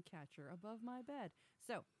dream catcher above my bed.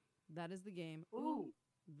 So that is the game. Ooh,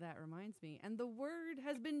 that reminds me. And the word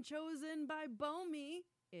has been chosen by Bomi.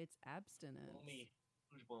 It's abstinence. Bomi.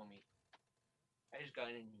 Who's Bomi? I just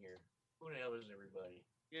got in here. Who the hell is everybody?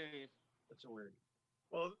 Yeah. What's the word?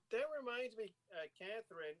 Well, that reminds me,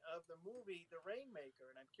 Catherine, of the movie The Rainmaker,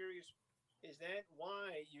 and I'm curious, is that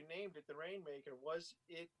why you named it The Rainmaker? Was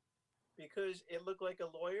it because it looked like a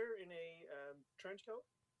lawyer in a trench coat?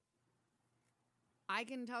 I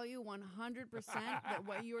can tell you 100% that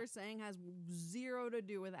what you are saying has zero to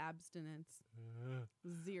do with abstinence.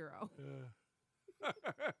 Zero.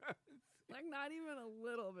 Like not even a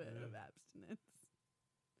little bit of abstinence.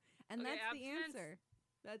 And Okay, that's the answer.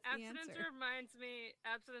 That's the answer.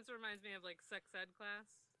 Abstinence reminds me of like sex ed class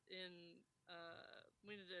in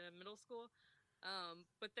when we did it in middle school.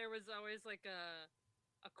 But there was always like a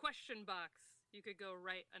question box you could go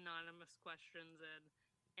write anonymous questions in.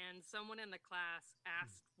 And someone in the class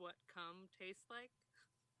asked what cum tastes like.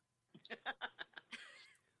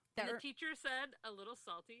 And the teacher said, a little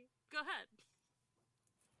salty. Go ahead.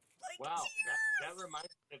 Like wow, that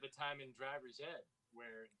reminds me of a time in driver's ed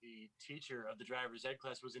where the teacher of the driver's ed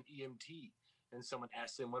class was an EMT, and someone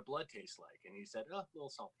asked him what blood tastes like, and he said, "Oh, a little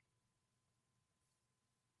salty."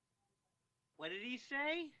 What did he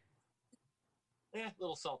say? Yeah, a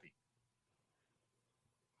little salty.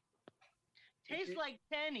 Tastes like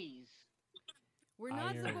pennies. We're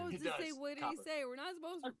not Iron. supposed It to does. say, what did he Copper. say? We're not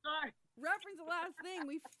supposed to Sorry. reference the last thing.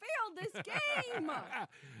 We failed this game.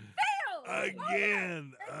 Failed.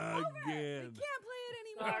 Again. We can't play it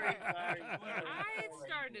anymore. Sorry. I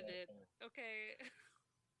started it. Okay.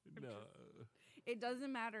 No. It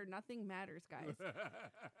doesn't matter. Nothing matters, guys.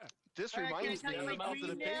 This All right, reminds can I me tell you my of the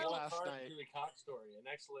dream debate now? last Cars night. to the Cock Story, an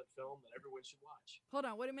excellent film that everyone should watch. Hold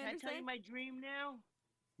on. What did Can I Mander tell say? you my dream now?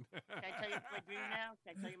 Can I tell you my dream now?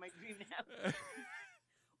 Can I tell you my dream now?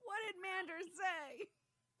 What did Mander say?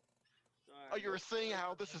 Sorry. Oh, you were saying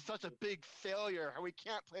how this is such a big failure, how we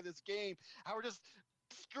can't play this game, how we're just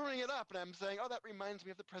screwing it up. And I'm saying, oh, that reminds me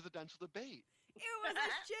of the presidential debate. It was a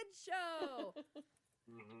shit show.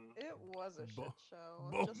 Mm-hmm. It was a Bo- shit show,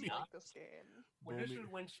 Bo- just Yeah. like this game. This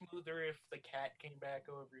would went smoother if the cat came back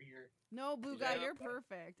over here. No, Blue Guy, Yeah. you're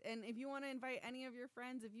perfect. And if you want to invite any of your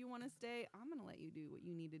friends, if you want to stay, I'm going to let you do what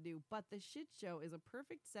you need to do. But the shit show is a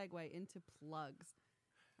perfect segue into plugs.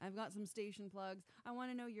 I've got some station plugs. I want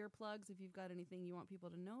to know your plugs if you've got anything you want people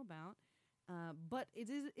to know about. But it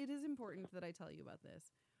is important that I tell you about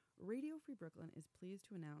this. Radio Free Brooklyn is pleased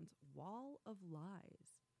to announce Wall of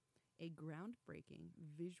Lies, a groundbreaking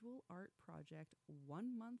visual art project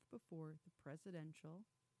 1 month before the presidential,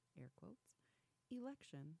 air quotes,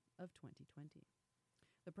 election of 2020.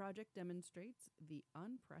 The project demonstrates the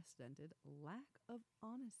unprecedented lack of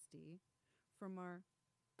honesty from our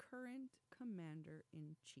current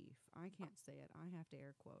commander-in-chief. I can't say it. I have to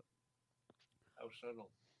air quote. How subtle.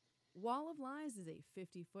 Wall of Lies is a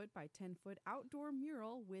 50-foot by 10-foot outdoor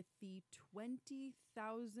mural with the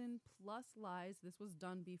 20,000 plus lies. This was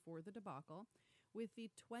done before the debacle. With the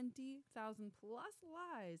 20,000 plus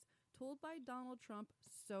lies told by Donald Trump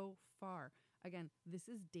so far. Again, this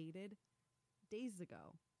is dated days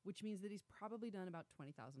ago, which means that he's probably done about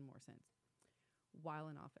 20,000 more since while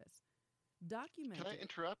in office. Documented. Can I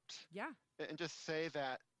interrupt? Yeah. And just say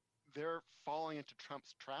that they're falling into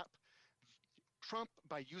Trump's trap. Trump,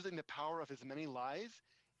 by using the power of his many lies,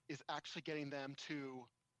 is actually getting them to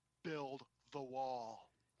build the wall.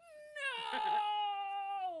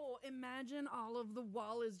 No! Imagine all of the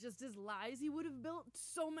wall is just his lies. He would have built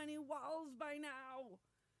so many walls by now.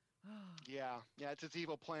 Yeah, it's his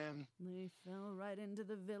evil plan. They fell right into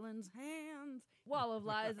the villain's hands. Wall of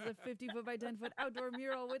Lies is a 50-foot by 10-foot outdoor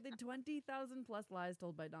mural with the 20,000 plus lies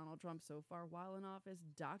told by Donald Trump so far while in office,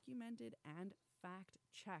 documented and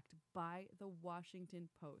fact-checked by the Washington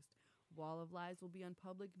Post. Wall of Lies will be on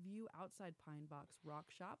public view outside Pine Box Rock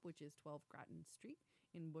Shop, which is 12 Grattan Street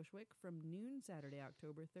in Bushwick, from noon Saturday,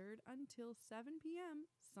 October 3rd until 7 p.m.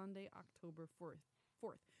 Sunday, October 4th,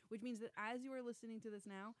 which means that as you are listening to this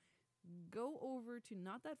now, go over to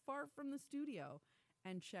not that far from the studio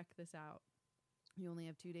and check this out. You only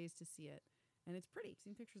have 2 days to see it, and it's pretty. I've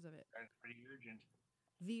seen pictures of it. That's pretty urgent.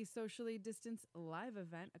 The socially distanced live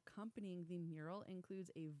event accompanying the mural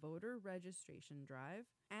includes a voter registration drive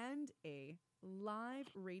and a live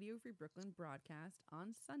Radio Free Brooklyn broadcast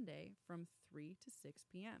on Sunday from 3 to 6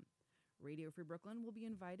 p.m. Radio Free Brooklyn will be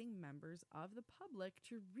inviting members of the public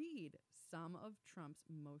to read some of Trump's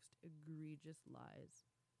most egregious lies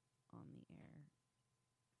on the air.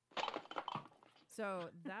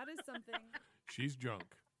 So that is something... She's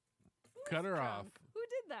drunk. Cut her off. Who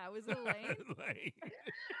did that? Was it Elaine? Elaine.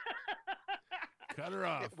 Cut her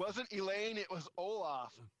off. It wasn't Elaine, it was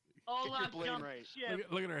Olaf. Olaf Get your blame jumped right. ship.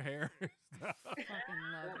 Look at her hair. Fucking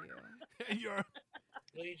love you. You're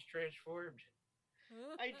Blades transformed.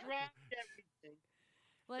 I dropped everything.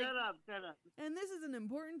 Like, Shut up. and this is an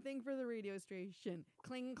important thing for the radio station.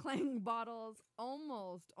 Cling clang bottles,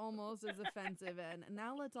 almost as offensive. And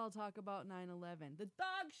now let's all talk about 9/11. The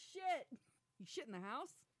dog shit. You shit in the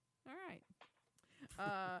house? All right.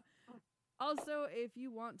 Also, if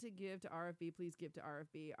you want to give to RFB, please give to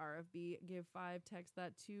RFB. RFB, give 5, text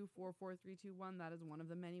that to 44321. That is one of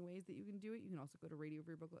the many ways that you can do it. You can also go to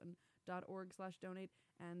radiofreebrooklyn.org/donate,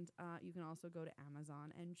 and you can also go to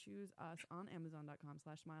Amazon and choose us on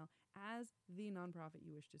amazon.com/smile as the nonprofit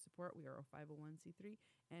you wish to support. We are a 501c3,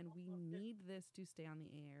 and we need this to stay on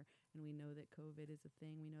the air. And we know that COVID is a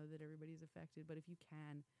thing. We know that everybody's affected, but if you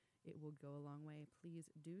can, it will go a long way. Please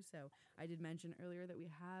do so. I did mention earlier that we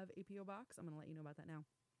have a P.O. Box. I'm going to let you know about that now.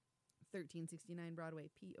 1369 Broadway,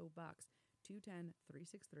 P.O. Box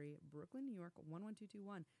 210-363, Brooklyn, New York,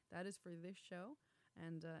 11221. That is for this show.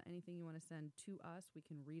 And anything you want to send to us, we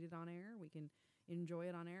can read it on air. We can enjoy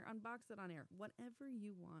it on air, unbox it on air. Whatever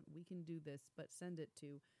you want, we can do this. But send it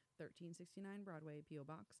to 1369 Broadway, P.O.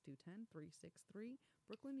 Box 210-363,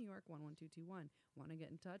 Brooklyn, New York, 11221. Want to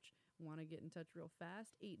get in touch? Want to get in touch real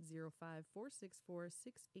fast?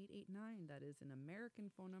 805-464-6889. That is an American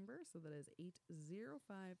phone number, so that is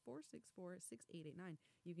 805-464-6889.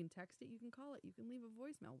 You can text it, you can call it, you can leave a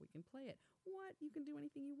voicemail, we can play it. What? You can do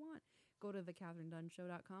anything you want. Go to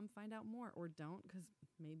thekatherine.dunn.show.com, find out more, or don't, because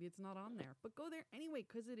maybe it's not on there. But go there anyway,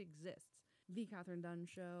 because it exists. The Catherine Dunn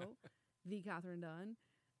Show, The Catherine Dunn,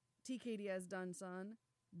 TKDS Dunson,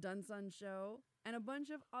 Dunson Show, and a bunch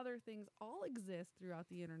of other things all exist throughout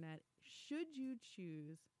the internet. Should you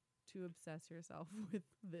choose to obsess yourself with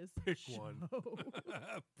this Pick show? one.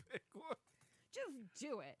 Pick one. Just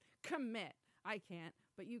do it. Commit. I can't,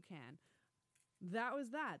 but you can. That was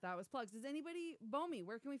that. That was plugs. Does anybody, Bomi,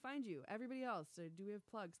 where can we find you? Everybody else, so do we have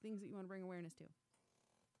plugs, things that you want to bring awareness to?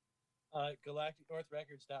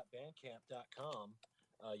 GalacticNorthRecords.bandcamp.com.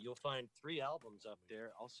 You'll find 3 albums up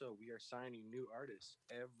there. Also, we are signing new artists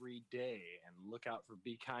every day. And look out for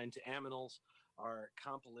Be Kind to Aminals, our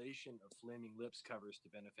compilation of Flaming Lips covers to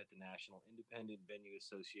benefit the National Independent Venue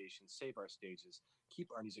Association. Save our stages.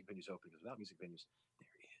 Keep our music venues open, because without music venues,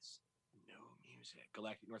 there is no music.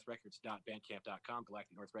 GalacticNorthRecords.bandcamp.com.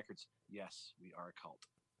 Galactic North Records. Yes, we are a cult.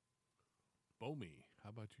 Bomi,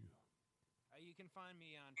 how about you? You can find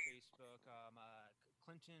me on Facebook,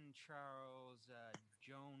 Clinton Charles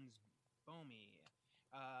Jones Bomi.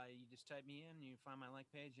 You just type me in, you find my like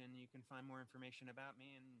page, and you can find more information about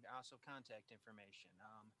me and also contact information.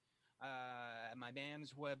 My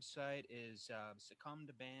band's website is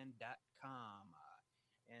succumbtoband.com,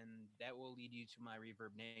 and that will lead you to my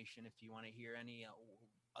Reverb Nation if you want to hear any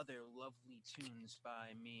other lovely tunes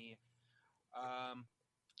by me.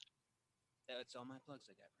 That's all my plugs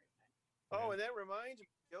I got for you. Oh, and that reminds me,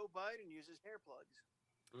 Joe Biden uses hair plugs.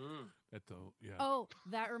 Yeah. Oh,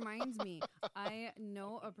 that reminds me. I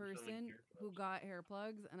know a person who got hair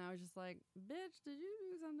plugs, and I was just like, bitch, did you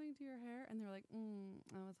do something to your hair? And they're like,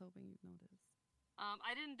 I was hoping you'd notice.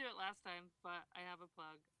 I didn't do it last time, but I have a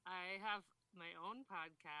plug. I have my own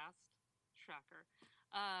podcast, shocker.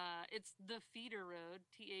 It's The Feeder Road,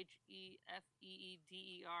 THEFEEDERROAD.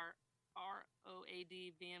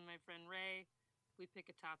 Me and my friend Ray, we pick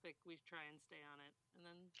a topic, we try and stay on it. And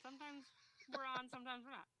then sometimes we're on, sometimes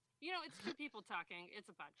we're not. You know, it's 2 people talking. It's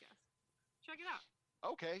a podcast. Check it out.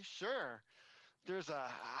 Okay, sure. There's a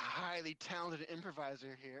highly talented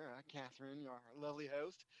improviser here, Catherine, our lovely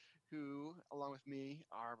host, who, along with me,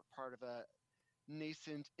 are part of a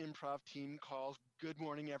nascent improv team called Good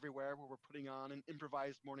Morning Everywhere, where we're putting on an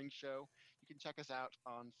improvised morning show. You can check us out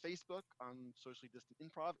on Facebook on Socially Distant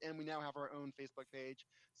Improv, and we now have our own Facebook page.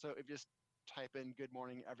 So if you just type in "Good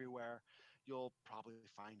Morning Everywhere," you'll probably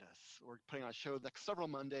find us. We're putting on a show next several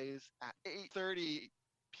Mondays at 8:30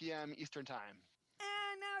 p.m. Eastern Time.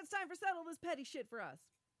 And now it's time for Settle This Petty Shit for us.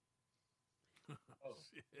 Oh,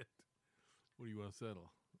 shit. What do you want to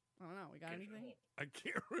settle? I don't know. We got anything? I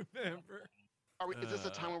can't remember. Is this a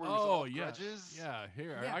time where we oh, resolve yeah. grudges? Yeah,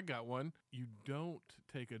 here, Yeah. I got one. You don't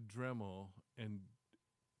take a Dremel and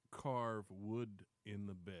carve wood in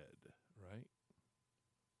the bed, right?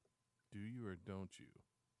 Do you or don't you?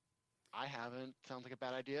 I haven't. Sounds like a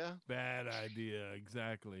bad idea. Bad idea,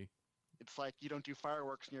 exactly. It's like you don't do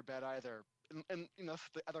fireworks in your bed either. And the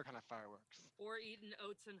other kind of fireworks. Or eating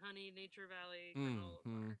oats and honey, Nature Valley.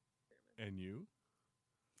 Mhm. And you?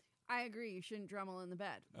 I agree. You shouldn't Dremel in the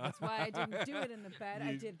bed. That's why I didn't do it in the bed.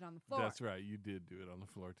 I You- did it on the floor. That's right. You did do it on the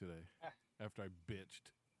floor today after I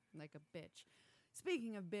bitched. Like a bitch.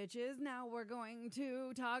 Speaking of bitches, now we're going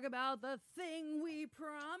to talk about the thing we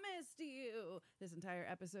promised you. This entire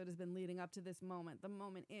episode has been leading up to this moment. The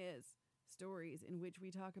moment is stories in which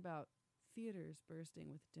we talk about theaters bursting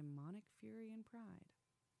with demonic fury and pride.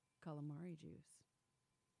 Calamari juice.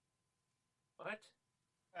 What?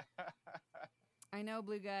 I know,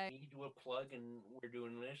 Blue Guy. You do a plug and we're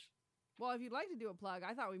doing this? Well, if you'd like to do a plug,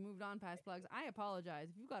 I thought we moved on past plugs. I apologize.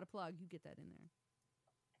 If you've got a plug, you get that in there.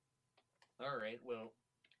 All right. Well,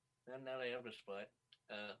 now that I have a spot.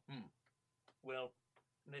 Well,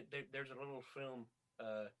 there's a little film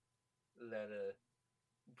that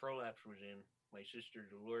Prolapse was in. My sister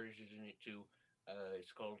Dolores is in it too.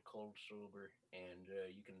 It's called Cold Sober, and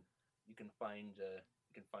you can find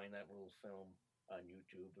that little film on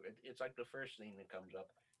YouTube. It's like the first thing that comes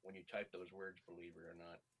up when you type those words, believe it or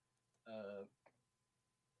not.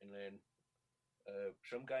 And then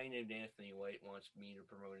some guy named Anthony White wants me to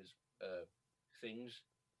promote his things.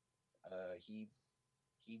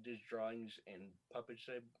 He does drawings and puppets,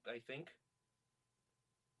 I think.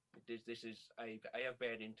 This is I have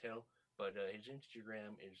bad intel, but his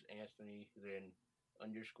Instagram is Anthony then __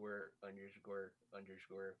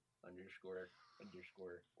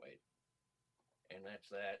 White, and that's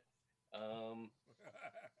that.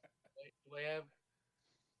 Do I have?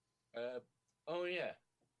 Oh yeah,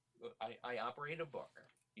 I operate a bar.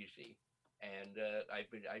 You see, and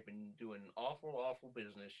I've been doing awful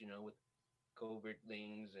business, with COVID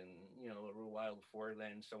things, and a little while before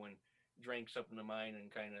then, someone drank something of mine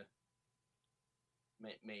and kind of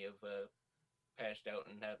may have passed out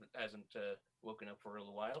and hasn't woken up for a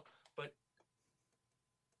little while. But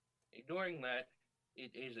ignoring that,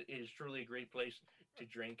 it is truly a great place to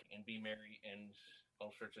drink and be merry and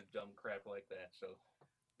all sorts of dumb crap like that. So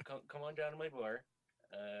come on down to my bar.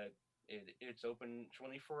 It's open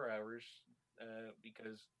 24 hours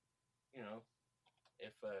because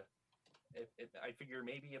if I figure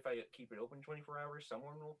maybe if I keep it open 24 hours,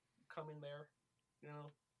 someone will come in there.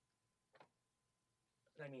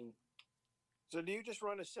 I mean, So do you just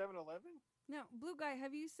run a 7-Eleven? Now, Blue Guy,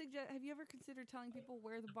 have you ever considered telling people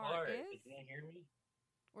where the bar bar, is? you can't hear me.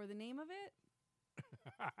 Or the name of it?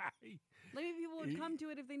 Maybe people would come to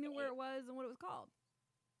it if they knew where it was and what it was called.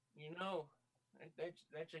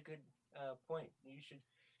 That's a good point. You should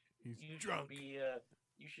drunk.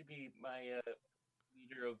 You should be my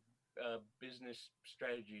leader of business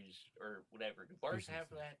strategies or whatever. Do bars have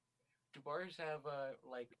that? Do bars have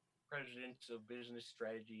like presidents of business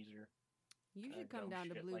strategies or? You should come down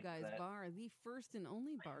to Blue Guy's Bar, the first and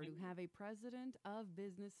only bar to have a president of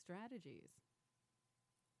business strategies.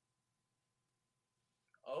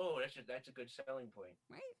 Oh, that's a good selling point.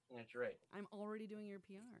 Right? That's right. I'm already doing your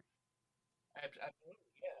PR. Absolutely,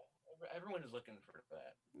 yeah. Everyone is looking for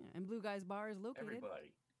that. Yeah, and Blue Guy's Bar is located.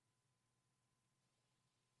 Everybody.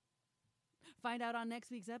 Find out on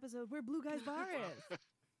next week's episode where Blue Guy's Bar is.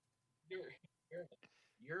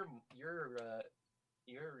 You're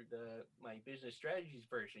my business strategies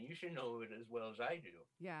person. You should know it as well as I do.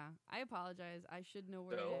 Yeah, I apologize. I should know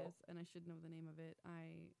where it is, and I should know the name of it.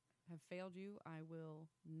 I have failed you. I will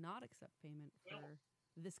not accept payment for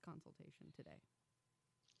this consultation today.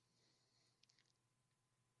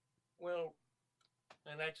 Well,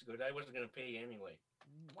 and that's good. I wasn't going to pay you anyway.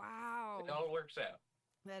 Wow. It all works out.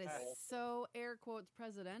 That is so air quotes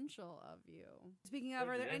presidential of you. Speaking of,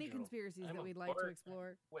 are there any conspiracies that we'd like to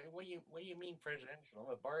explore? What do you mean presidential?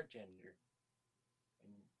 I'm a bartender.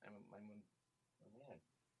 I'm a man.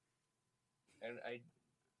 And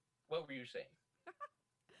what were you saying?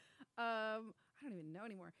 I don't even know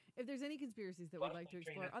anymore. If there's any conspiracies that we'd like to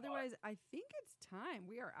explore. Otherwise, I think it's time.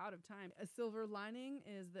 We are out of time. A silver lining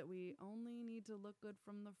is that we only need to look good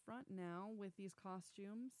from the front now with these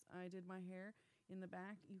costumes. I did my hair in the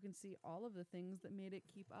back. You can see all of the things that made it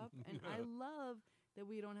keep up. And I love that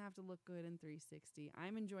we don't have to look good in 360.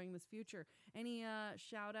 I'm enjoying this future. Any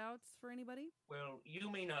shout outs for anybody? Well, you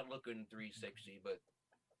may not look good in 360, but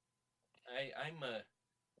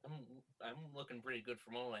I'm looking pretty good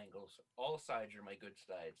from all angles. All sides are my good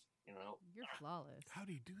sides, you know. You're flawless. How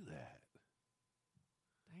do you do that?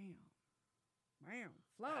 Damn.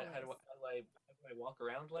 Flawless. How do I walk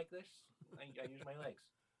around like this? I use my legs.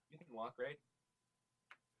 You can walk, right?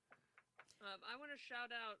 I want to shout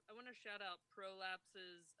out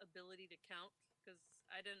Prolapse's ability to count, because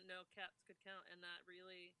I didn't know cats could count, and that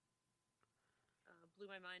really blew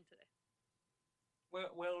my mind today.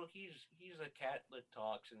 Well, he's a cat that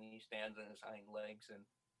talks, and he stands on his hind legs and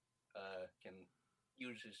can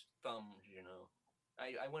use his thumbs. You know,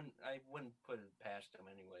 I wouldn't put it past him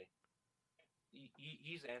anyway.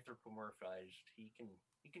 He's anthropomorphized. He can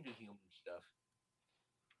do human stuff.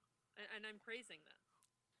 And I'm praising that.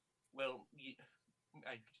 Well, you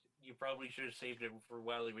probably should have saved it for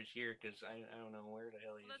while he was here, because I don't know where the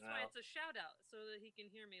hell he is That's now. why it's a shout out, so that he can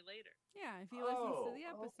hear me later. Yeah, if he listens to the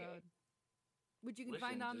Oh, episode. okay. Which you can Listen,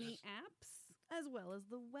 find on this the is- apps as well as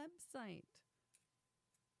the website.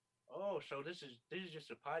 Oh, so this is just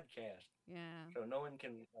a podcast. Yeah. So no one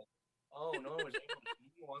can. No one was able to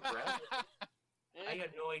see you walk around. I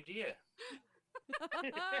had no idea.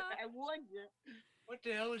 I warned you. What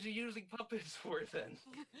the hell is he using puppets for then?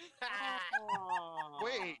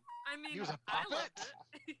 Wait, I mean, he was a I loved puppet?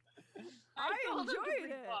 it. I told him to enjoyed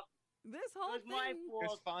bring it. pup. This It whole was my thing. it was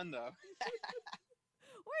fault. fun though. Wait,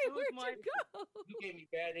 It was where'd my you go? You gave me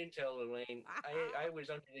bad intel, Elaine. I was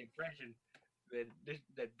under the impression that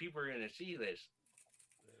people are going to see this.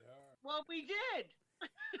 Well, we did.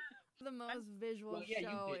 The most visual Well, yeah, you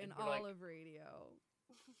show did, in but, all like- of radio.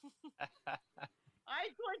 I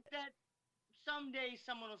thought that someday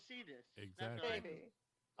someone will see this. That's Exactly. all I- Maybe.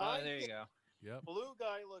 Oh, there you go. Yep. Blue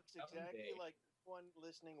guy looks exactly Someday. like one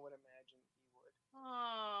listening would imagine he would.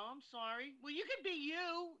 Oh, I'm sorry. Well, you could be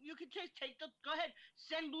you. You could just take the. Go ahead.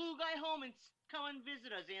 Send Blue Guy home and come and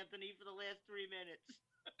visit us, Anthony, for the last 3 minutes.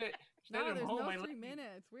 No, Send him there's home. no I 3 let you-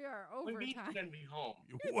 minutes. We are What means overtime. send me home?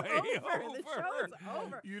 Way over. The show's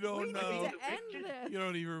over. You don't We know. need to end this. You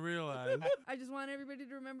don't even realize. I just want everybody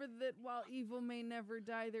to remember that while evil may never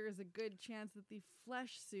die, there is a good chance that the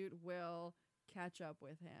flesh suit will catch up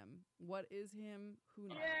with him. What is him? Who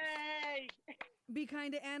knows? Yay! Be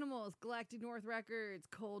Kind to Animals, Galactic North Records,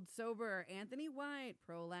 Cold Sober, Anthony White,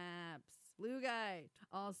 Prolapse, Blue Guy.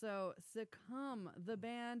 Also,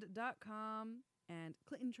 SuccumTheBand.com and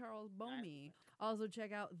Clinton Charles Bomey. Also,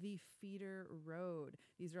 check out The Feeder Road.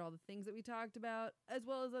 These are all the things that we talked about, as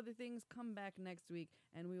well as other things. Come back next week,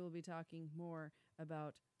 and we will be talking more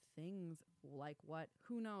about things like what?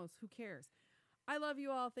 Who knows? Who cares? I love you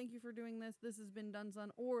all. Thank you for doing this. This has been Dunsun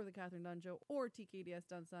or The Catherine Dunn Show or TKDS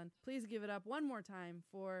Dunsun. Please give it up one more time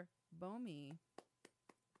for Bomey.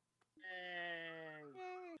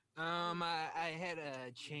 Yay. I had a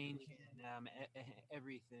change in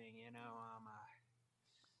everything,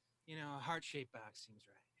 heart-shaped box seems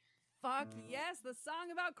right. Fuck yes, the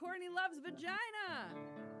song about Courtney Love's vagina.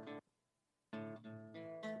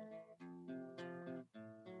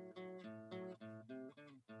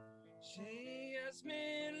 She has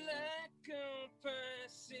me like a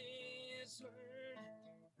Pisces when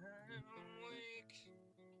I'm awake.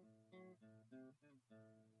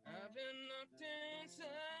 I've been knocked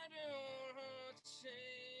inside your heart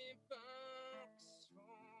shape.